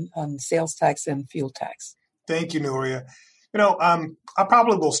rely on sales tax and fuel tax? Thank you, Nuria. I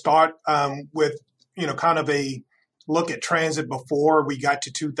probably will start with, kind of a look at transit before we got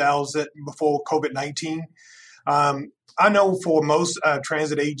to 2000, before COVID-19. I know for most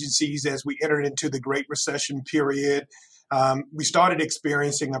transit agencies, as we entered into the Great Recession period, we started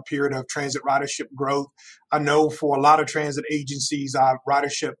experiencing a period of transit ridership growth. I know for a lot of transit agencies, our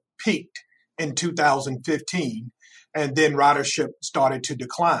ridership peaked in 2015. and then ridership started to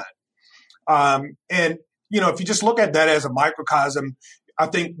decline. And, if you just look at that as a microcosm, I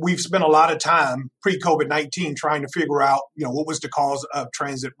think we've spent a lot of time pre-COVID-19 trying to figure out, what was the cause of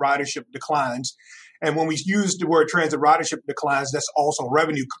transit ridership declines. And when we use the word transit ridership declines, that's also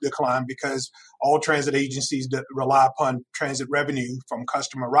revenue decline, because all transit agencies rely upon transit revenue from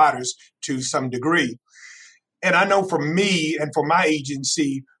customer riders to some degree. And I know for me and for my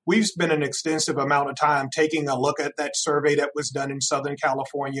agency, we've spent an extensive amount of time taking a look at that survey that was done in Southern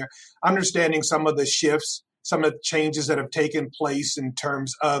California, understanding some of the shifts, some of the changes that have taken place in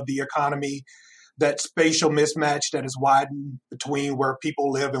terms of the economy, that spatial mismatch that has widened between where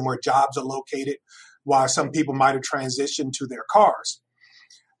people live and where jobs are located, while some people might have transitioned to their cars.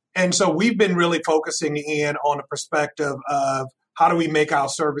 And so we've been really focusing in on the perspective of how do we make our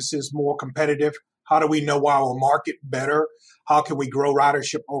services more competitive? How do we know our market better? How can we grow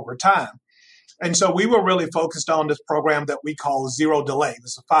ridership over time? And so we were really focused on this program that we call Zero Delay.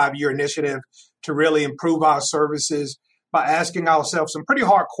 This is a 5-year initiative to really improve our services by asking ourselves some pretty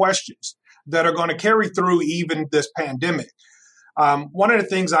hard questions that are going to carry through even this pandemic. One of the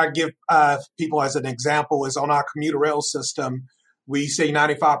things I give people as an example is on our commuter rail system, we say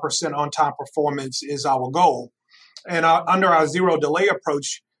 95% on-time performance is our goal. And under our Zero Delay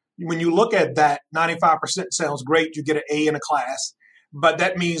approach, when you look at that, 95% sounds great. You get an A in a class, but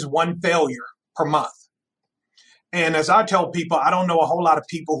that means one failure per month. And as I tell people, I don't know a whole lot of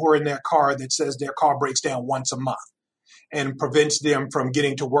people who are in their car that says their car breaks down once a month and prevents them from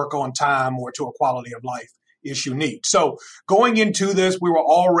getting to work on time or to a quality of life issue need. So going into this, we were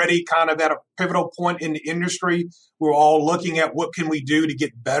already kind of at a pivotal point in the industry. We were all looking at what can we do to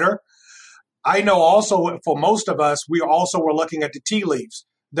get better. I know also for most of us, we also were looking at the tea leaves,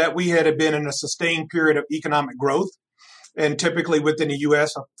 that we had been in a sustained period of economic growth. And typically within the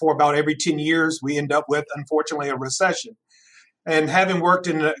U.S., for about every 10 years, we end up with, unfortunately, a recession. And having worked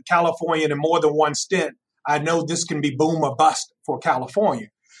in California in more than one stint, I know this can be boom or bust for California.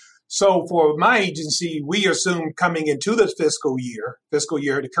 So for my agency, we assumed coming into this fiscal year,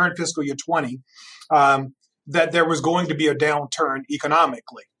 the current fiscal year 20, that there was going to be a downturn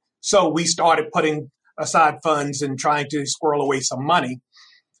economically. So we started putting aside funds and trying to squirrel away some money.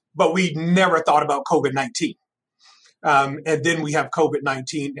 But we never thought about COVID-19. And then we have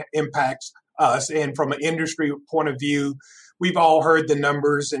COVID-19 impacts us. And from an industry point of view, we've all heard the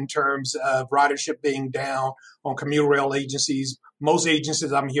numbers in terms of ridership being down on commuter rail agencies. Most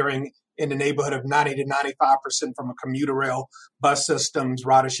agencies I'm hearing in the neighborhood of 90 to 95% from a commuter rail, bus systems,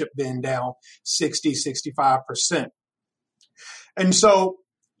 ridership being down 60, 65%. And so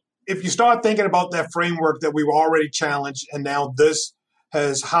if you start thinking about that framework that we were already challenged, and now this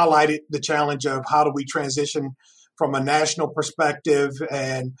has highlighted the challenge of how do we transition from a national perspective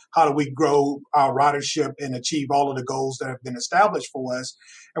and how do we grow our ridership and achieve all of the goals that have been established for us.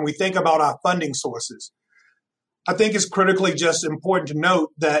 And we think about our funding sources. I think it's critically just important to note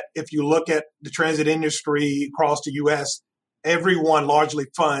that if you look at the transit industry across the U.S., everyone largely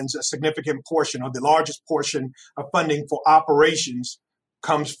funds a significant portion, or the largest portion of funding for operations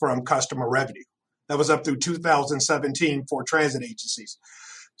comes from customer revenue. That was up through 2017 for transit agencies.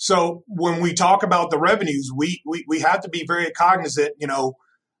 So when we talk about the revenues, we have to be very cognizant,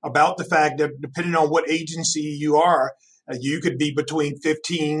 about the fact that depending on what agency you are, you could be between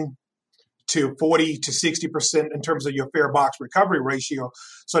 15 to 40 to 60% in terms of your fare box recovery ratio.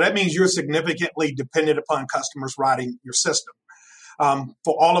 So that means you're significantly dependent upon customers riding your system.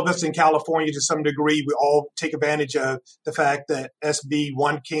 For all of us in California, to some degree, we all take advantage of the fact that SB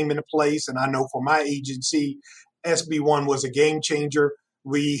 1 came into place. And I know for my agency, SB 1 was a game changer.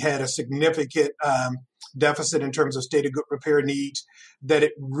 We had a significant deficit in terms of state of good repair needs, that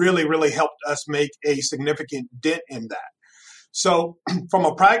it really, really helped us make a significant dent in that. So from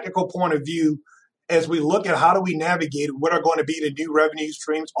a practical point of view, as we look at how do we navigate it, what are going to be the new revenue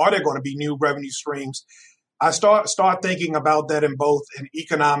streams? Are there going to be new revenue streams? I start thinking about that in both an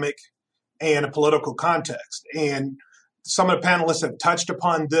economic and a political context. And some of the panelists have touched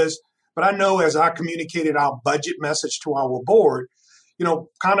upon this, but I know as I communicated our budget message to our board,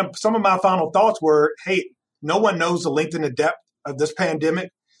 kind of some of my final thoughts were, hey, no one knows the length and the depth of this pandemic.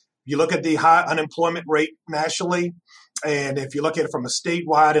 You look at the high unemployment rate nationally, and if you look at it from a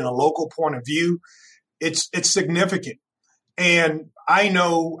statewide and a local point of view, it's significant. And I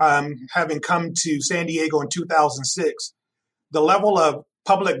know, having come to San Diego in 2006, the level of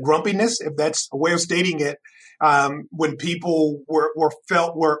public grumpiness, if that's a way of stating it, when people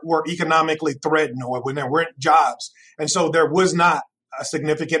were economically threatened or when there weren't jobs. And so there was not a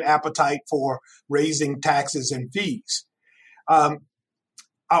significant appetite for raising taxes and fees. I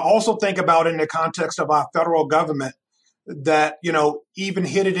also think about in the context of our federal government, that, even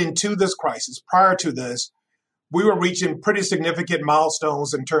headed into this crisis, prior to this, we were reaching pretty significant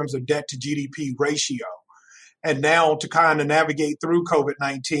milestones in terms of debt to GDP ratio. And now to kind of navigate through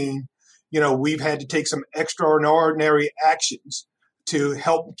COVID-19, we've had to take some extraordinary actions to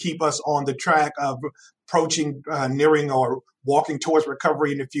help keep us on the track of approaching, nearing, or walking towards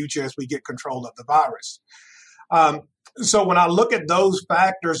recovery in the future as we get control of the virus. So when I look at those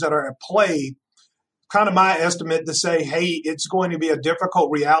factors that are at play, kind of my estimate to say, hey, it's going to be a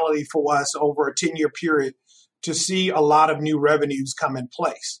difficult reality for us over a 10-year period to see a lot of new revenues come in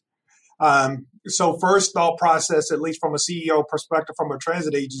place. So first thought process, at least from a CEO perspective, from a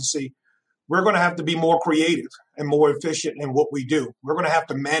transit agency, we're going to have to be more creative and more efficient in what we do. We're going to have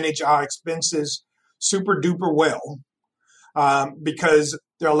to manage our expenses super duper well, because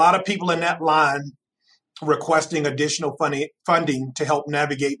there are a lot of people in that line requesting additional funding to help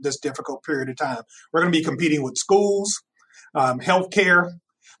navigate this difficult period of time. We're going to be competing with schools, healthcare,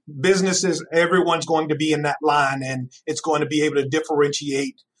 businesses. Everyone's going to be in that line, and it's going to be able to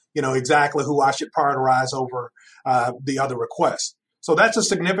differentiate, exactly who I should prioritize over the other requests. So that's a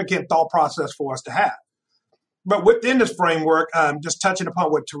significant thought process for us to have. But within this framework, just touching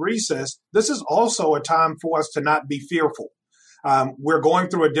upon what Therese says, this is also a time for us to not be fearful. We're going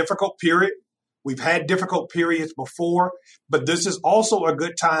through a difficult period. We've had difficult periods before, but this is also a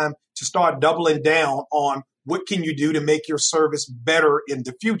good time to start doubling down on what can you do to make your service better in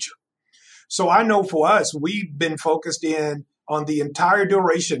the future. So I know for us, we've been focused in on the entire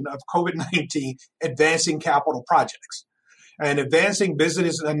duration of COVID-19, advancing capital projects and advancing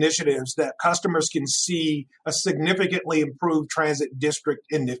business initiatives that customers can see a significantly improved transit district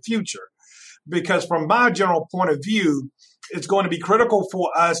in the future. Because from my general point of view, it's going to be critical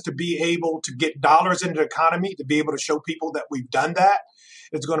for us to be able to get dollars into the economy, to be able to show people that we've done that.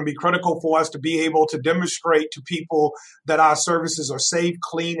 It's going to be critical for us to be able to demonstrate to people that our services are safe,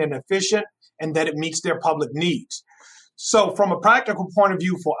 clean, and efficient, and that it meets their public needs. So from a practical point of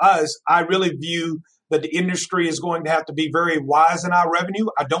view for us, I really view that the industry is going to have to be very wise in our revenue.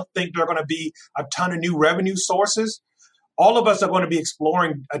 I don't think there are going to be a ton of new revenue sources. All of us are going to be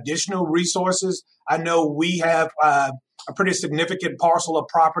exploring additional resources. I know we have a pretty significant parcel of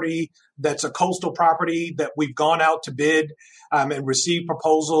property that's a coastal property that we've gone out to bid and received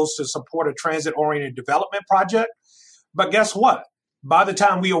proposals to support a transit-oriented development project. But guess what? By the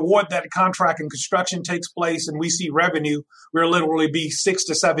time we award that contract and construction takes place and we see revenue, we'll literally be 6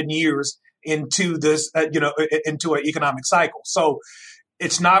 to 7 years into this, into an economic cycle. So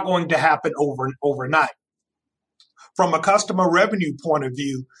it's not going to happen overnight. From a customer revenue point of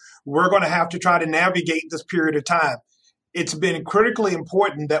view, we're going to have to try to navigate this period of time. It's been critically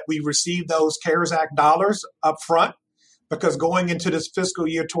important that we receive those CARES Act dollars up front, because going into this fiscal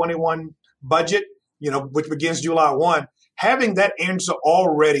year 21 budget, which begins July 1, having that answer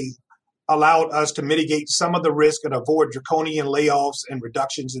already allowed us to mitigate some of the risk and avoid draconian layoffs and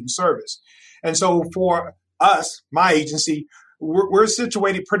reductions in service. And so for us, my agency, we're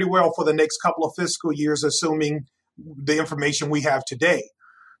situated pretty well for the next couple of fiscal years, assuming the information we have today.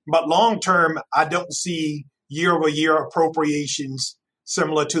 But long term, I don't see year-over-year appropriations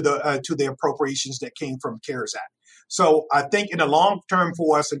similar to the appropriations that came from CARES Act. So I think in the long term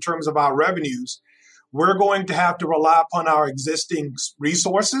for us, in terms of our revenues, we're going to have to rely upon our existing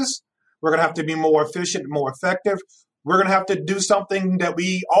resources. We're going to have to be more efficient, more effective. We're going to have to do something that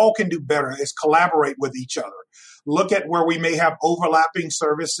we all can do better, is collaborate with each other. Look at where we may have overlapping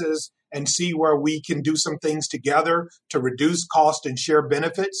services and see where we can do some things together to reduce cost and share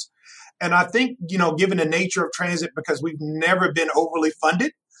benefits. And I think, given the nature of transit, because we've never been overly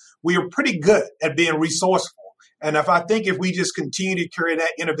funded, we are pretty good at being resourceful. And if we just continue to carry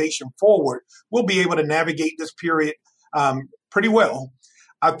that innovation forward, we'll be able to navigate this period pretty well.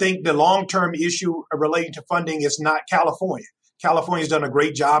 I think the long-term issue relating to funding is not California. California's done a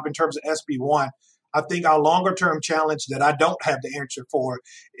great job in terms of SB1. I think our longer-term challenge that I don't have the answer for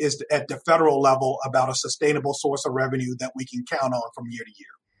is at the federal level about a sustainable source of revenue that we can count on from year to year.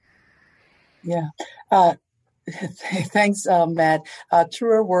 Yeah. Thanks, Matt.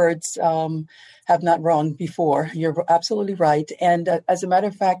 Truer words have not rung before. You're absolutely right. And as a matter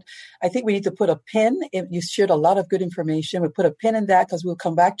of fact, I think we need to put a pin. You shared a lot of good information. We put a pin in that because we'll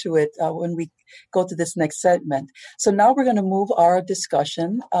come back to it when we go to this next segment. So now we're going to move our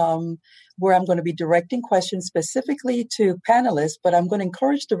discussion where I'm going to be directing questions specifically to panelists, but I'm going to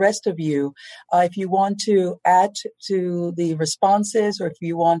encourage the rest of you, if you want to add to the responses or if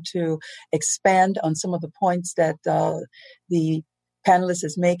you want to expand on some of the points that the panelist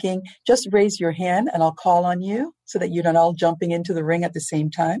is making, just raise your hand and I'll call on you so that you're not all jumping into the ring at the same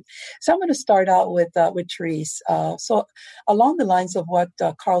time. So I'm going to start out with Therese. So along the lines of what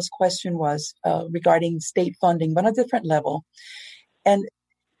Carl's question was regarding state funding, but on a different level. And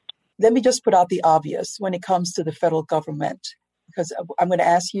let me just put out the obvious when it comes to the federal government, because I'm going to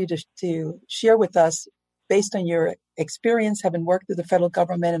ask you to share with us, based on your experience having worked with the federal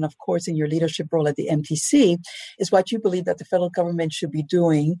government and, of course, in your leadership role at the MTC, is what you believe that the federal government should be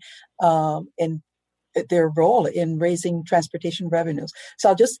doing in their role in raising transportation revenues.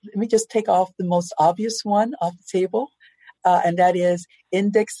 So let me just take off the most obvious one off the table, and that is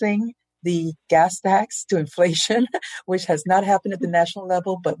indexing the gas tax to inflation, which has not happened at the national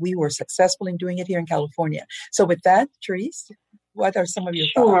level, but we were successful in doing it here in California. So with that, Therese, what are some of your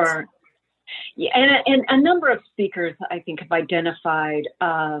thoughts? Yeah, and a number of speakers, I think, have identified.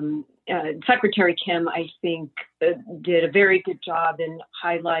 Secretary Kim, I think, did a very good job in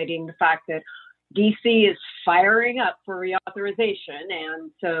highlighting the fact that DC is firing up for reauthorization, and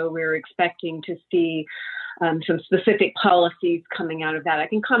so we're expecting to see some specific policies coming out of that. I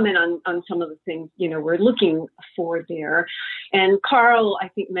can comment on some of the things, we're looking for there. And Carl, I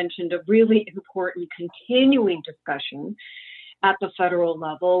think, mentioned a really important continuing discussion at the federal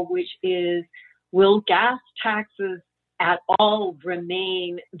level, which is, will gas taxes at all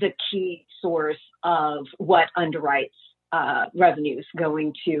remain the key source of what underwrites revenues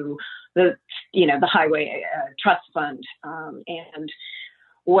going to the highway trust fund? And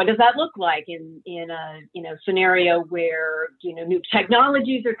what does that look like in a scenario where, new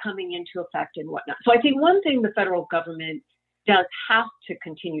technologies are coming into effect and whatnot? So I think one thing the federal government does have to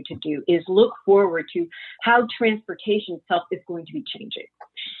continue to do is look forward to how transportation itself is going to be changing.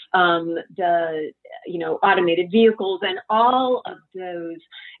 Automated vehicles and all of those,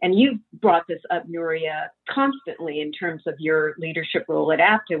 and you've brought this up, Nuria, constantly in terms of your leadership role at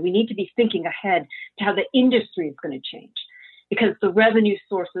APTA. We need to be thinking ahead to how the industry is going to change, because the revenue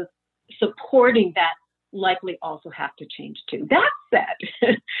sources supporting that likely also have to change too. That said,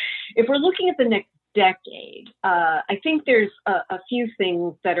 if we're looking at the next decade, I think there's a few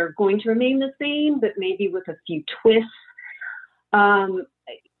things that are going to remain the same, but maybe with a few twists.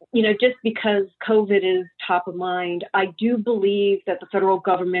 Just because COVID is top of mind, I do believe that the federal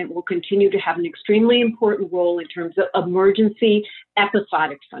government will continue to have an extremely important role in terms of emergency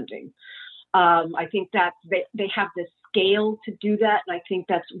episodic funding. I think that they have the scale to do that, and I think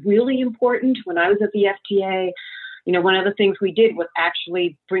that's really important. When I was at the FTA, one of the things we did was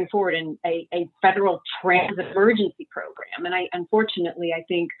actually bring forward a federal transit emergency program. And unfortunately, I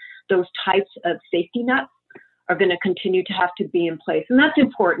think those types of safety nets are going to continue to have to be in place. And that's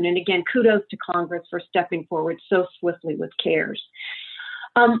important. And again, kudos to Congress for stepping forward so swiftly with CARES.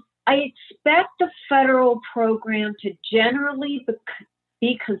 I expect the federal program to generally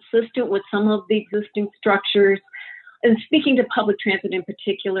be consistent with some of the existing structures. And speaking to public transit in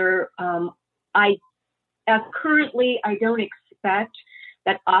particular, currently, I don't expect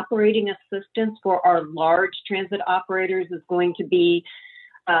that operating assistance for our large transit operators is going to be,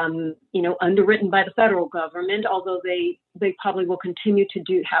 underwritten by the federal government, although they probably will continue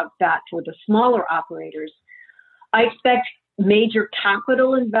to have that for the smaller operators. I expect major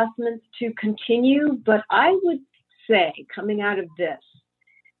capital investments to continue, but I would say, coming out of this,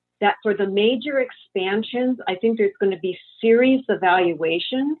 that for the major expansions, I think there's going to be serious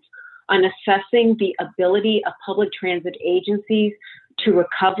evaluations on assessing the ability of public transit agencies to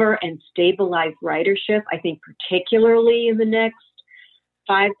recover and stabilize ridership, I think particularly in the next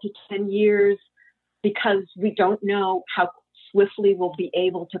 5 to 10 years, because we don't know how swiftly we'll be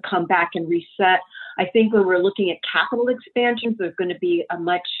able to come back and reset. I think when we're looking at capital expansions, there's going to be a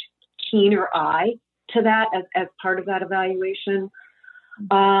much keener eye to that as part of that evaluation.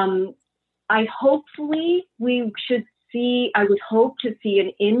 I would hope to see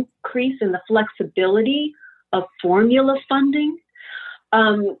an increase in the flexibility of formula funding.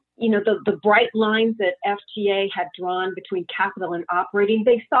 The bright lines that FTA had drawn between capital and operating,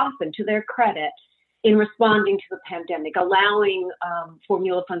 they softened to their credit in responding to the pandemic, allowing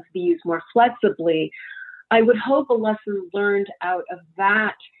formula funds to be used more flexibly. I would hope a lesson learned out of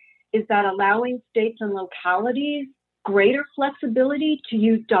that is that allowing states and localities greater flexibility to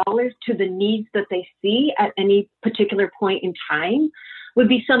use dollars to the needs that they see at any particular point in time would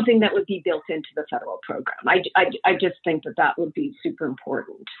be something that would be built into the federal program. I just think that would be super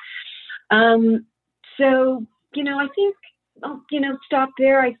important. I think, stop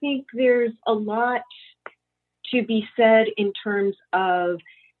there. I think there's a lot to be said in terms of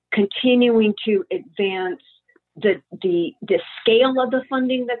continuing to advance the scale of the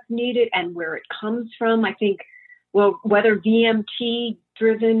funding that's needed and where it comes from. I think whether VMT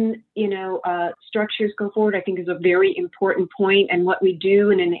driven, structures go forward, I think is a very important point. And what we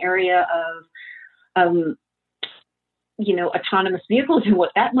do in an area of, autonomous vehicles and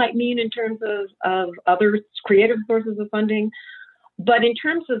what that might mean in terms of other creative sources of funding. But in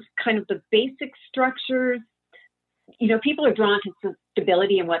terms of kind of the basic structures, people are drawn to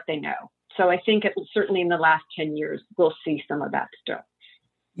stability in what they know. So I think certainly in the last 10 years, we'll see some of that stuff.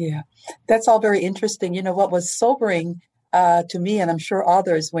 Yeah, that's all very interesting. What was sobering to me, and I'm sure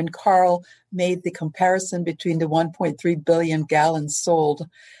others, when Carl made the comparison between the 1.3 billion gallons sold,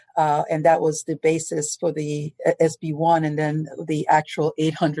 and that was the basis for the SB1, and then the actual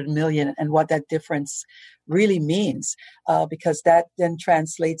 800 million, and what that difference really means, because that then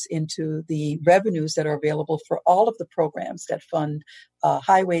translates into the revenues that are available for all of the programs that fund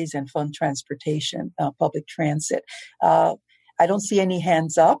highways and fund transportation, public transit. I don't see any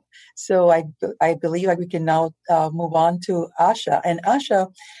hands up, so I believe we can now move on to Asha. And Asha,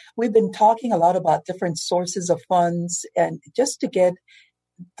 we've been talking a lot about different sources of funds, and just to get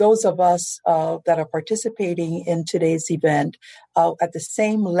those of us that are participating in today's event at the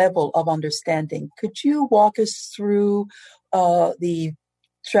same level of understanding, could you walk us through the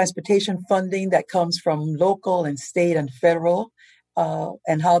transportation funding that comes from local and state and federal,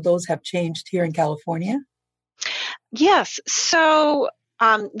 and how those have changed here in California? Yes. So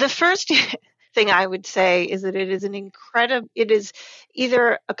the first thing I would say is that it is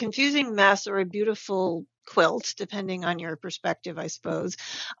either a confusing mess or a beautiful quilt, depending on your perspective, I suppose.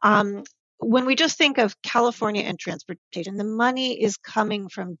 When we just think of California and transportation, the money is coming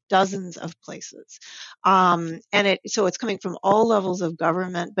from dozens of places. So it's coming from all levels of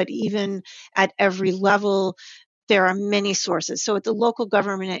government, but even at every level, there are many sources. So at the local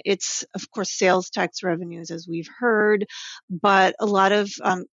government, it's, of course, sales tax revenues, as we've heard, but a lot of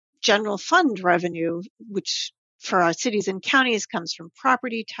general fund revenue, which for our cities and counties comes from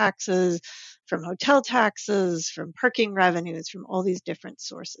property taxes, from hotel taxes, from parking revenues, from all these different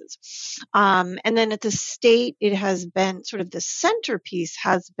sources. And then at the state, it has been sort of the centerpiece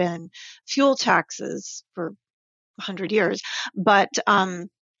has been fuel taxes for 100 years. But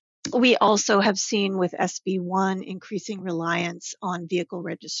we also have seen with SB1 increasing reliance on vehicle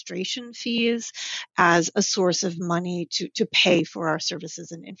registration fees as a source of money to pay for our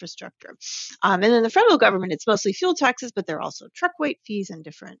services and infrastructure. And then the federal government, it's mostly fuel taxes, but there are also truck weight fees and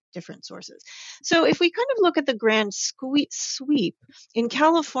different sources. So if we kind of look at the grand sweep, in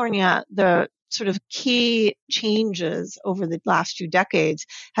California, the sort of key changes over the last few decades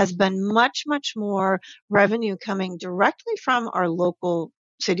has been much, much more revenue coming directly from our local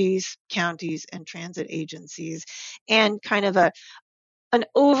cities, counties, and transit agencies, and kind of an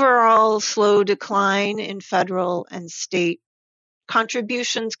overall slow decline in federal and state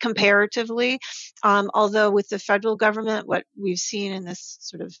contributions comparatively. Although with the federal government, what we've seen, and this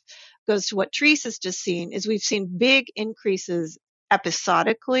sort of goes to what Therese has just seen, is we've seen big increases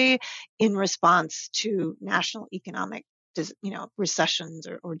episodically in response to national economic recessions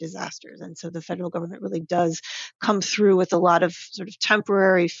or disasters. And so the federal government really does come through with a lot of sort of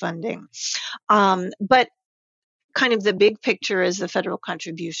temporary funding. But kind of the big picture is the federal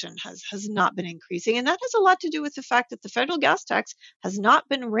contribution has not been increasing. And that has a lot to do with the fact that the federal gas tax has not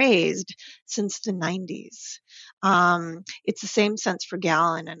been raised since the 90s. It's the same cents per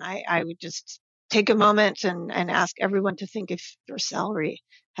gallon. And I would just take a moment and ask everyone to think if your salary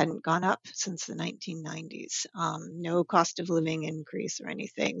hadn't gone up since the 1990s, no cost of living increase or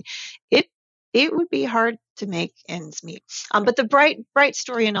anything, it would be hard to make ends meet. But the bright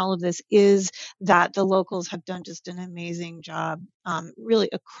story in all of this is that the locals have done just an amazing job, really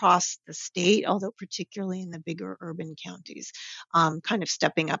across the state, although particularly in the bigger urban counties, kind of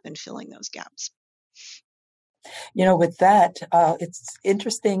stepping up and filling those gaps. With that, it's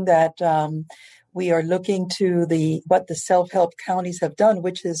interesting that we are looking to what the self-help counties have done,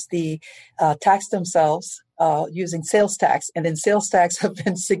 which is the tax themselves using sales tax. And then sales tax have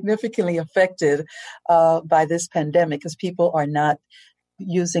been significantly affected by this pandemic because people are not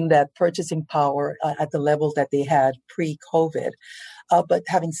using that purchasing power at the levels that they had pre-COVID. But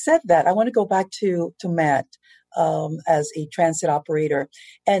having said that, I want to go back to Matt as a transit operator.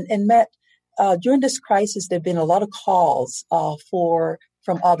 And Matt, during this crisis, there have been a lot of calls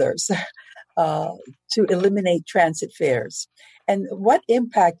from others to eliminate transit fares. And what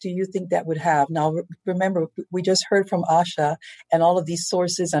impact do you think that would have? Now, remember, we just heard from Asha and all of these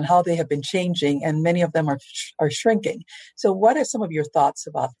sources and how they have been changing, and many of them are shrinking. So what are some of your thoughts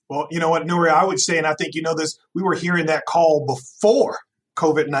about? Well, you know what, Nuria, I would say, and I think you know this, we were hearing that call before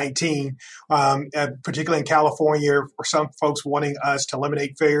COVID-19, particularly in California, for some folks wanting us to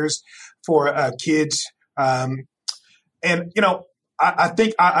eliminate fares for kids And, I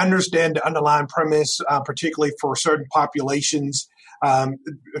think I understand the underlying premise, particularly for certain populations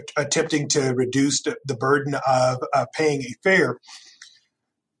attempting to reduce the burden of paying a fare.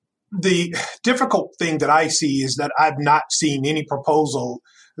 The difficult thing that I see is that I've not seen any proposal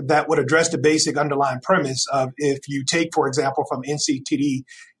that would address the basic underlying premise of, if you take, for example, from NCTD,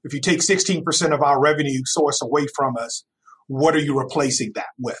 if you take 16% of our revenue source away from us, what are you replacing that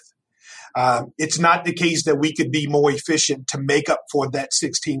with? It's not the case that we could be more efficient to make up for that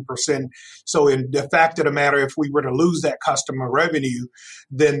 16%. So in the fact of the matter, if we were to lose that customer revenue,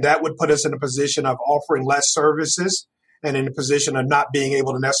 then that would put us in a position of offering less services and in a position of not being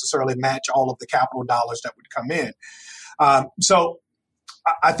able to necessarily match all of the capital dollars that would come in. So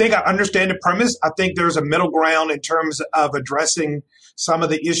I think I understand the premise. I think there's a middle ground in terms of addressing some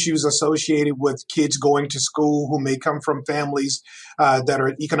of the issues associated with kids going to school who may come from families that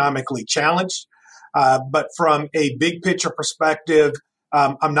are economically challenged. But from a big picture perspective,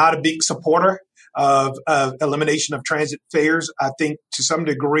 I'm not a big supporter of elimination of transit fares. I think to some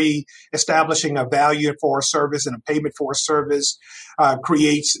degree, establishing a value for a service and a payment for a service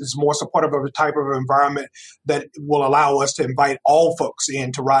is more supportive of a type of environment that will allow us to invite all folks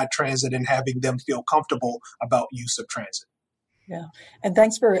in to ride transit and having them feel comfortable about use of transit. Yeah, and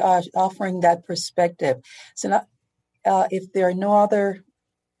thanks for offering that perspective. So now, if there are no other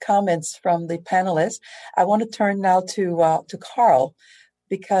comments from the panelists, I want to turn now to Carl,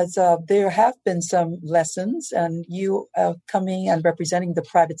 because there have been some lessons, and you coming and representing the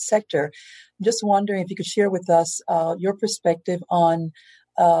private sector. I'm just wondering if you could share with us your perspective on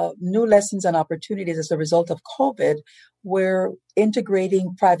new lessons and opportunities as a result of COVID, where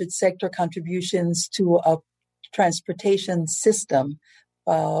integrating private sector contributions to a transportation system,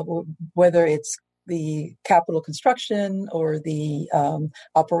 whether it's the capital construction or the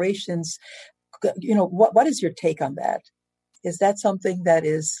operations, what is your take on that? Is that something that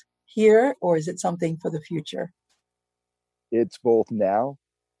is here, or is it something for the future? It's both now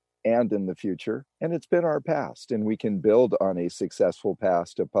and in the future, and it's been our past, and we can build on a successful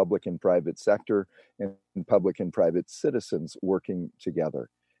past of public and private sector and public and private citizens working together.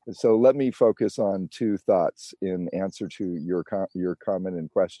 And so let me focus on two thoughts in answer to your comment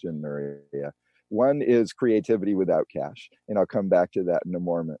and question, Nuria. One is creativity without cash, and I'll come back to that in a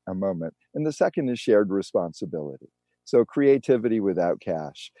moment. And the second is shared responsibility. So creativity without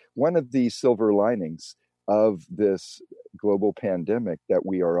cash. One of the silver linings of this global pandemic that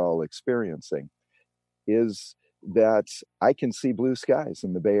we are all experiencing is that I can see blue skies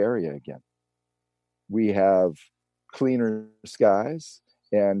in the Bay Area again. We have cleaner skies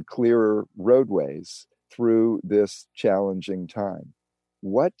and clearer roadways through this challenging time.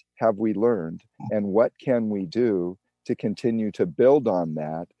 What have we learned, and what can we do to continue to build on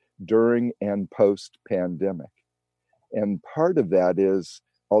that during and post-pandemic? And part of that is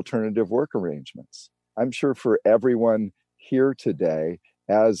alternative work arrangements. I'm sure for everyone here today,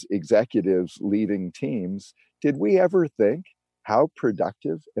 as executives leading teams, did we ever think how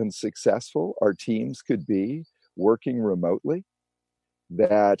productive and successful our teams could be working remotely?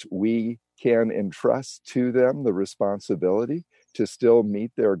 That we can entrust to them the responsibility to still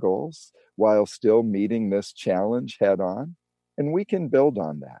meet their goals while still meeting this challenge head on? And we can build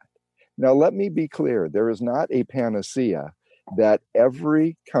on that. Now, let me be clear, there is not a panacea that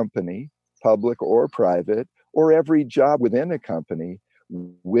every company, public or private, or every job within a company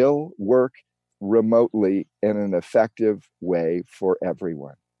will work remotely in an effective way for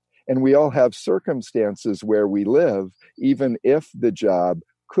everyone. And we all have circumstances where we live, even if the job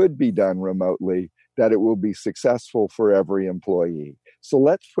could be done remotely, that it will be successful for every employee. So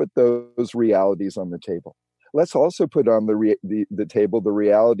let's put those realities on the table. Let's also put on the table the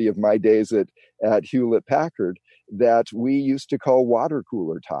reality of my days at Hewlett-Packard that we used to call water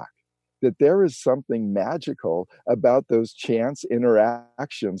cooler talk, that there is something magical about those chance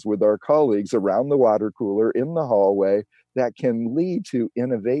interactions with our colleagues around the water cooler in the hallway that can lead to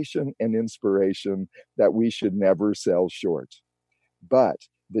innovation and inspiration that we should never sell short. But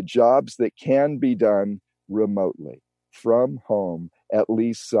the jobs that can be done remotely, from home, at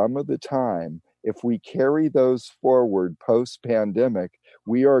least some of the time, if we carry those forward post-pandemic,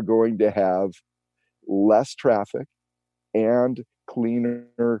 we are going to have less traffic and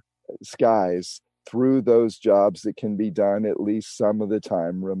cleaner skies through those jobs that can be done at least some of the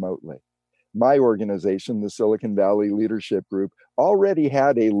time remotely. My organization, the Silicon Valley Leadership Group, already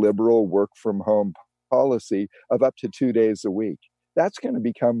had a liberal work from home policy of up to 2 days a week. That's going to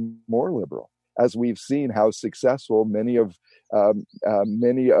become more liberal, as we've seen how successful many of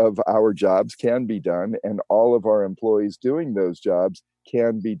our jobs can be done, and all of our employees doing those jobs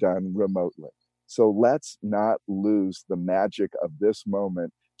can be done remotely. So let's not lose the magic of this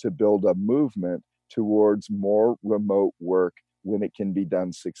moment to build a movement towards more remote work when it can be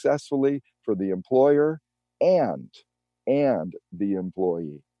done successfully for the employer and the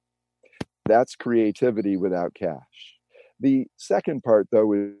employee. That's creativity without cash. The second part,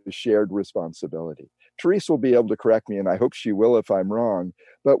 though, is shared responsibility. Therese will be able to correct me, and I hope she will if I'm wrong,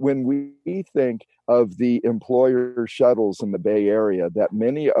 but when we think of the employer shuttles in the Bay Area that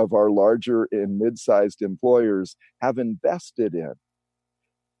many of our larger and mid-sized employers have invested in,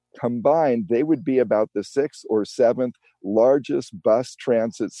 combined, they would be about the 6th or 7th largest bus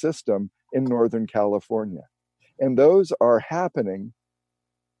transit system in Northern California. And those are happening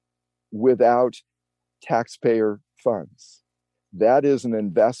without taxpayer funds. That is an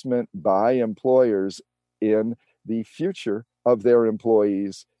investment by employers in the future of their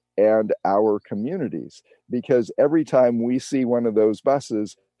employees and our communities. Because every time we see one of those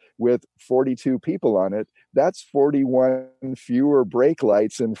buses with 42 people on it, that's 41 fewer brake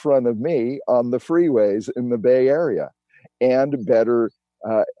lights in front of me on the freeways in the Bay Area, and better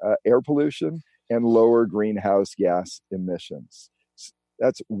air pollution and lower greenhouse gas emissions.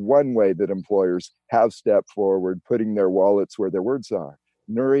 That's one way that employers have stepped forward, putting their wallets where their words are.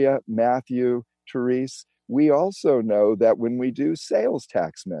 Nuria, Matthew, Therese, we also know that when we do sales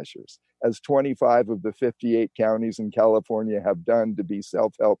tax measures, as 25 of the 58 counties in California have done to be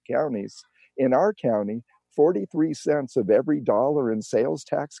self-help counties, in our county, 43 cents of every dollar in sales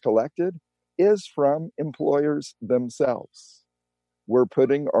tax collected is from employers themselves. We're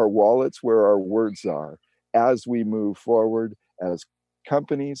putting our wallets where our words are as we move forward as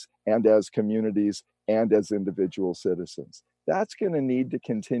companies and as communities and as individual citizens. That's going to need to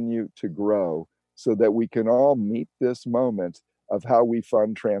continue to grow so that we can all meet this moment of how we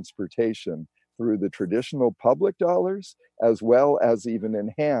fund transportation through the traditional public dollars as well as even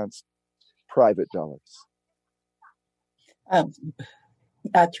enhanced private dollars.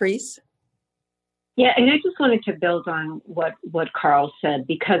 Therese? Yeah, and I just wanted to build on what Carl said,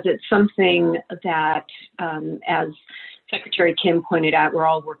 because it's something that, as Secretary Kim pointed out, we're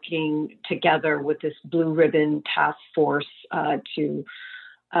all working together with this Blue Ribbon Task Force to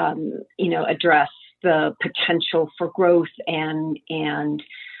address the potential for growth and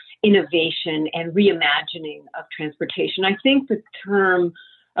innovation and reimagining of transportation. I think the term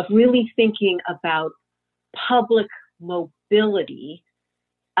of really thinking about public mobility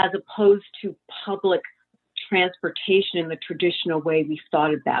as opposed to public transportation in the traditional way we've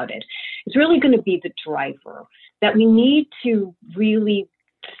thought about it, is really going to be the driver. That we need to really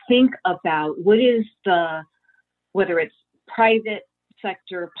think about whether it's private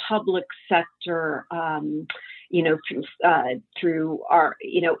sector, public sector, through our,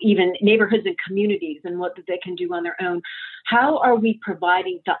 even neighborhoods and communities and what they can do on their own. How are we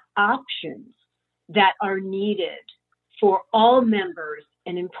providing the options that are needed for all members,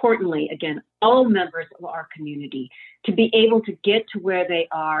 and importantly, again, all members of our community, to be able to get to where they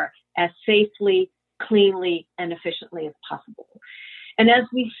are as safely, cleanly, and efficiently as possible? And as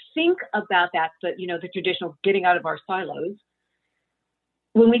we think about that, the traditional getting out of our silos,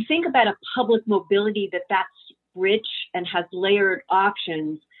 when we think about a public mobility that's rich and has layered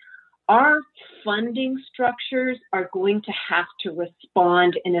options, our funding structures are going to have to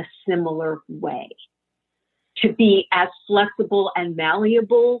respond in a similar way, to be as flexible and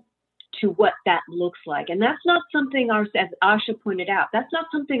malleable to what that looks like. And that's not something as Asha pointed out, that's not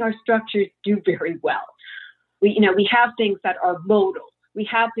something our structures do very well. We have things that are modal. We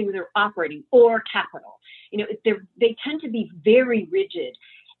have things that are operating or capital. They tend to be very rigid.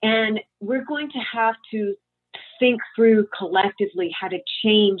 And we're going to have to think through collectively how to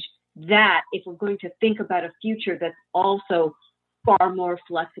change that if we're going to think about a future that's also far more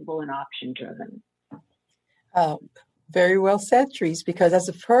flexible and option driven. Very well said, Therese, because that's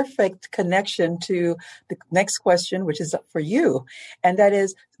a perfect connection to the next question, which is for you. And that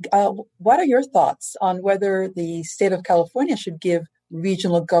is, what are your thoughts on whether the state of California should give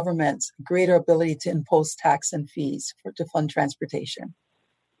regional governments greater ability to impose tax and fees to fund transportation?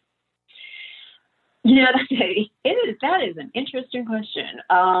 That is an interesting question,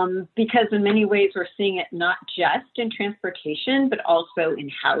 because in many ways we're seeing it not just in transportation, but also in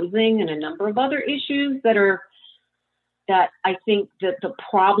housing and a number of other issues that I think that the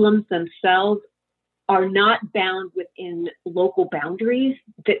problems themselves are not bound within local boundaries,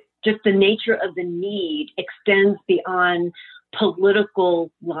 that just the nature of the need extends beyond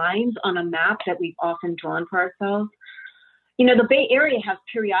political lines on a map that we've often drawn for ourselves. The Bay Area has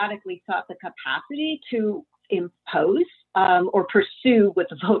periodically sought the capacity to impose or pursue with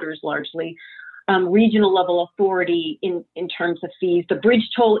the voters largely regional level authority in terms of fees. The bridge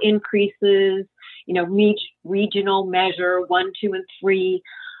toll increases reach regional measure 1, 2, and 3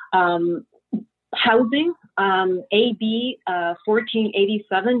 housing. AB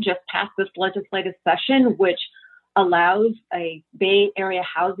 1487 just passed this legislative session, which allows a Bay Area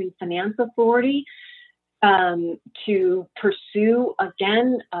Housing Finance Authority to pursue,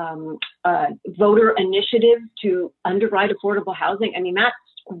 again, voter initiatives to underwrite affordable housing. I mean, that's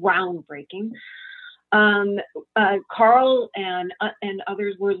groundbreaking. Carl and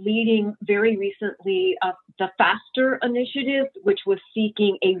others were leading very recently the FASTER initiative, which was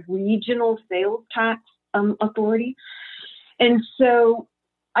seeking a regional sales tax authority. And so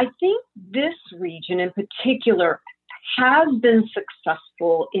I think this region in particular has been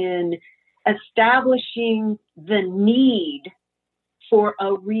successful in establishing the need for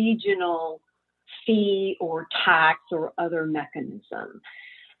a regional fee or tax or other mechanism.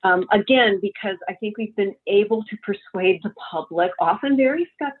 Again, because I think we've been able to persuade the public, often very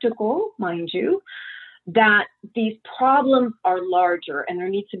skeptical, mind you, that these problems are larger and there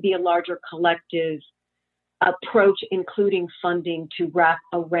needs to be a larger collective approach, including funding to wrap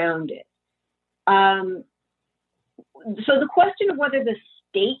around it. So the question of whether the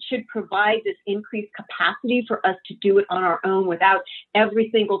state should provide this increased capacity for us to do it on our own without every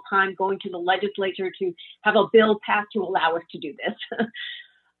single time going to the legislature to have a bill passed to allow us to do this.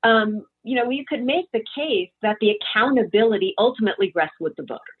 We could make the case that the accountability ultimately rests with the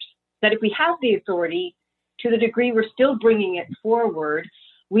voters. That if we have the authority, to the degree we're still bringing it forward,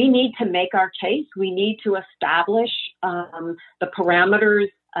 we need to make our case. We need to establish the parameters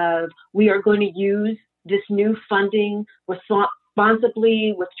of we are going to use this new funding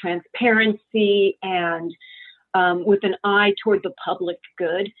responsibly, with transparency, and with an eye toward the public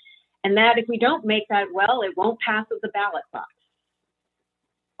good. And that if we don't make that well, it won't pass at the ballot box.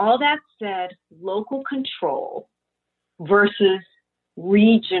 All that said, local control versus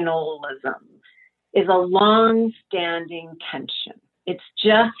regionalism is a long-standing tension. It's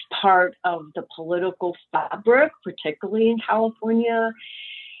just part of the political fabric, particularly in California.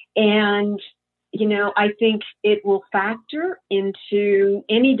 And, I think it will factor into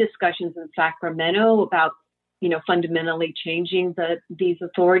any discussions in Sacramento about, fundamentally changing these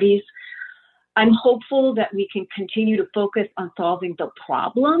authorities. I'm hopeful that we can continue to focus on solving the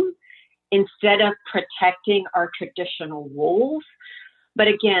problem instead of protecting our traditional roles. But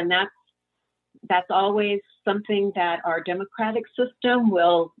again, that's always something that our democratic system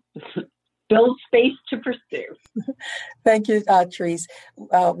will build space to pursue. Thank you, Therese.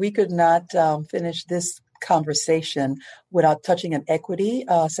 We could not finish this conversation without touching on equity.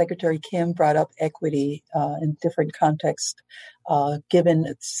 Secretary Kim brought up equity in different contexts,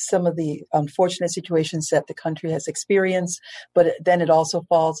 given some of the unfortunate situations that the country has experienced. But then it also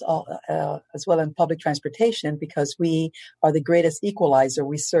falls as well in public transportation, because we are the greatest equalizer.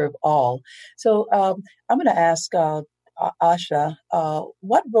 We serve all. So I'm going to ask Asha,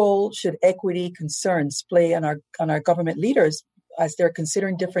 what role should equity concerns play on our government leaders as they're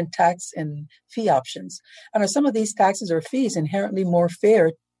considering different tax and fee options? And are some of these taxes or fees inherently more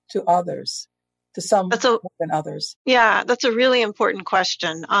fair to others, to some more than others? Yeah, that's a really important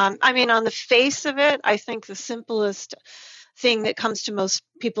question. On the face of it, I think the simplest thing that comes to most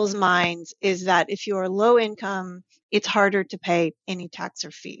people's minds is that if you're low income, it's harder to pay any tax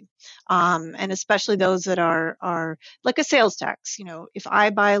or fee. And especially those that are like a sales tax. If I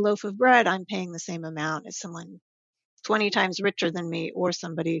buy a loaf of bread, I'm paying the same amount as someone 20 times richer than me, or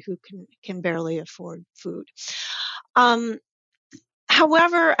somebody who can barely afford food.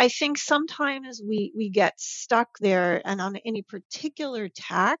 However, I think sometimes we get stuck there, and on any particular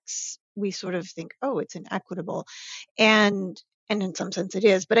tax, we sort of think, oh, it's inequitable. And in some sense it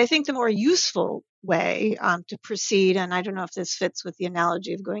is. But I think the more useful way to proceed, and I don't know if this fits with the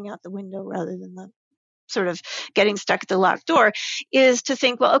analogy of going out the window rather than the sort of getting stuck at the locked door, is to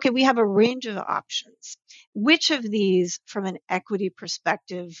think, well, okay, we have a range of options. Which of these, from an equity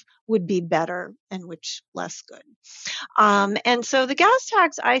perspective, would be better and which less good? And so the gas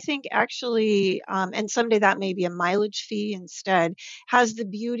tax, I think actually, and someday that may be a mileage fee instead, has the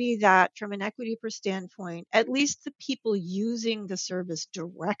beauty that from an equity standpoint, at least the people using the service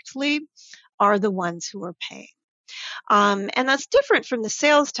directly are the ones who are paying. And that's different from the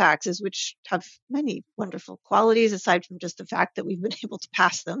sales taxes, which have many wonderful qualities aside from just the fact that we've been able to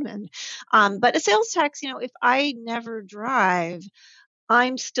pass them. But a sales tax, if I never drive,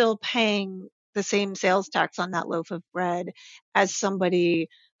 I'm still paying the same sales tax on that loaf of bread as somebody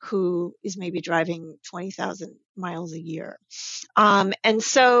who is maybe driving 20,000 miles a year. And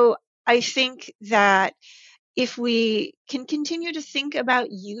so I think that if we can continue to think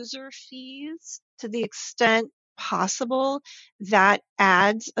about user fees to the extent possible, that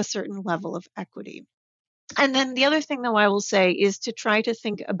adds a certain level of equity. And then the other thing, though, I will say is to try to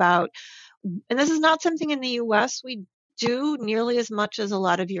think about, and this is not something in the US we do nearly as much as a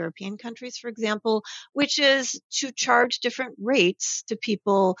lot of European countries, for example, which is to charge different rates to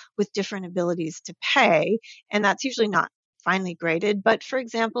people with different abilities to pay. And that's usually not finely graded. But for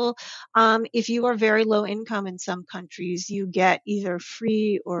example, if you are very low income in some countries, you get either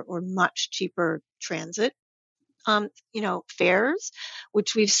free or much cheaper transit. Fares,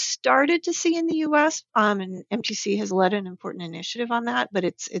 which we've started to see in the U.S. And MTC has led an important initiative on that, but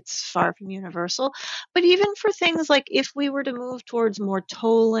it's far from universal. But even for things like if we were to move towards more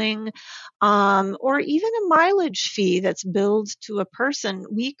tolling, or even a mileage fee that's billed to a person,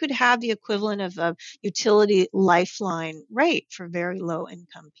 we could have the equivalent of a utility lifeline rate for very low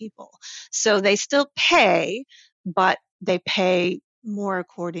income people. So they still pay, but they pay more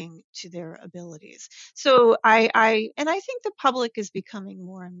according to their abilities. So I think the public is becoming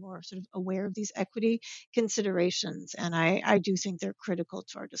more and more sort of aware of these equity considerations, and I do think they're critical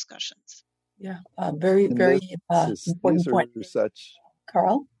to our discussions. Yeah, very important point.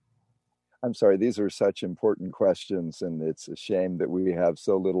 Carl? I'm sorry, these are such important questions, and it's a shame that we have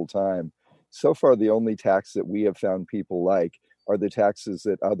so little time. So far, the only tax that we have found people like are the taxes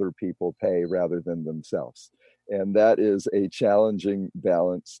that other people pay rather than themselves. And that is a challenging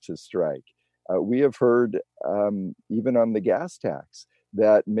balance to strike. We have heard, even on the gas tax,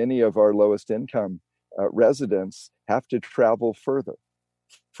 that many of our lowest income residents have to travel further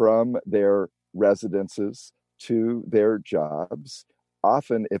from their residences to their jobs.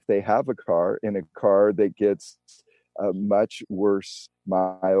 Often, if they have a car, in a car that gets much worse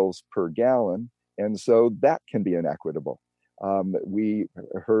miles per gallon, and so that can be inequitable. We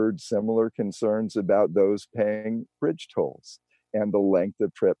heard similar concerns about those paying bridge tolls and the length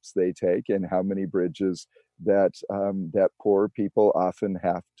of trips they take and how many bridges that poor people often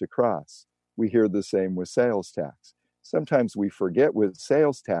have to cross. We hear the same with sales tax. Sometimes we forget with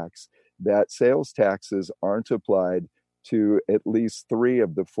sales tax that sales taxes aren't applied to at least 3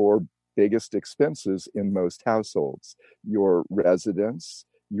 of the 4 biggest expenses in most households: your residence,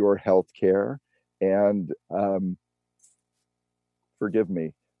 your health care, and forgive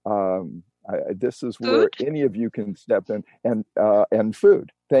me. This is where any of you can step in, and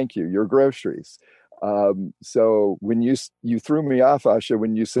food. Thank you. Your groceries. So when you threw me off, Asha,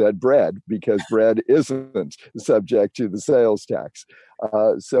 when you said bread, because bread isn't subject to the sales tax.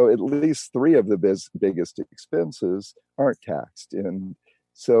 So at least 3 of the biggest expenses aren't taxed, and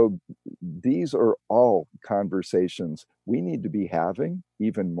so these are all conversations we need to be having,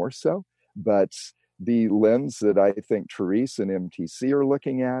 even more so. But the lens that I think Therese and MTC are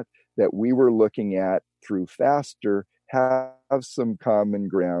looking at, that we were looking at through FASTER, have some common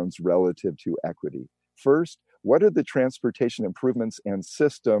grounds relative to equity. First, what are the transportation improvements and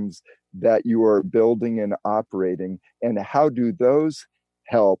systems that you are building and operating, and how do those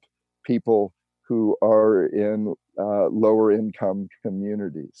help people who are in lower income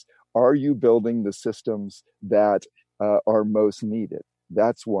communities? Are you building the systems that are most needed?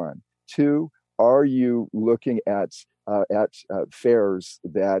 That's one. 2, are you looking at fares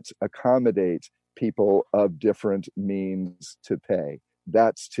that accommodate people of different means to pay?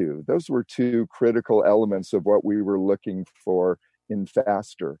 That's 2. Those were 2 critical elements of what we were looking for in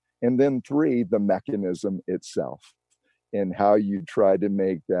FASTER. And then 3, the mechanism itself and how you try to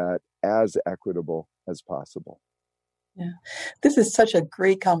make that as equitable as possible. Yeah, this is such a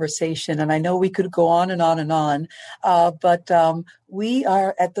great conversation, and I know we could go on and on and on, but we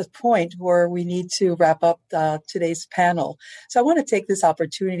are at the point where we need to wrap up today's panel. So I want to take this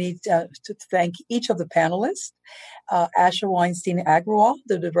opportunity to thank each of the panelists. Asha Weinstein Agrawal,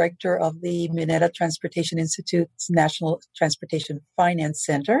 the director of the Mineta Transportation Institute's National Transportation Finance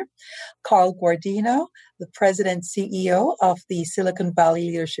Center; Carl Guardino, the president CEO of the Silicon Valley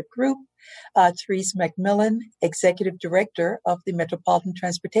Leadership Group; Therese McMillan, Executive Director of the Metropolitan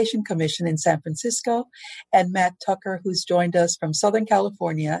Transportation Commission in San Francisco; and Matt Tucker, who's joined us from Southern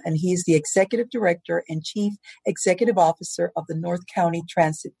California, and he's the Executive Director and Chief Executive Officer of the North County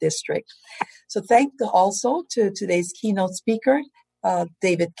Transit District. So thank also to today's keynote speaker,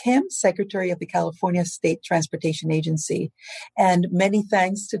 David Kim, Secretary of the California State Transportation Agency. And many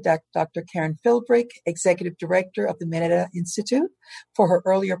thanks to Dr. Karen Philbrick, Executive Director of the Mineta Institute, for her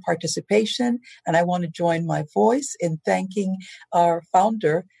earlier participation. And I want to join my voice in thanking our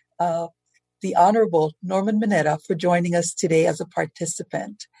founder, the Honorable Norman Mineta, for joining us today as a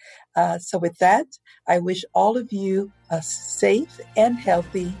participant. So with that, I wish all of you a safe and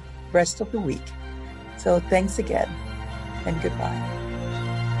healthy rest of the week. So thanks again, and goodbye.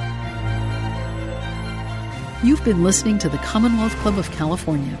 You've been listening to the Commonwealth Club of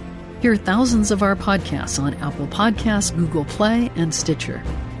California. Hear thousands of our podcasts on Apple Podcasts, Google Play, and Stitcher.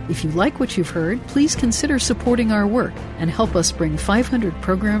 If you like what you've heard, please consider supporting our work and help us bring 500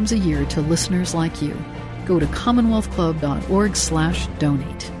 programs a year to listeners like you. Go to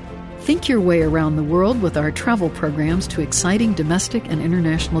commonwealthclub.org/donate. Think your way around the world with our travel programs to exciting domestic and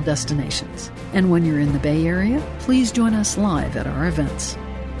international destinations. And when you're in the Bay Area, please join us live at our events.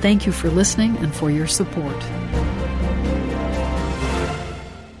 Thank you for listening and for your support.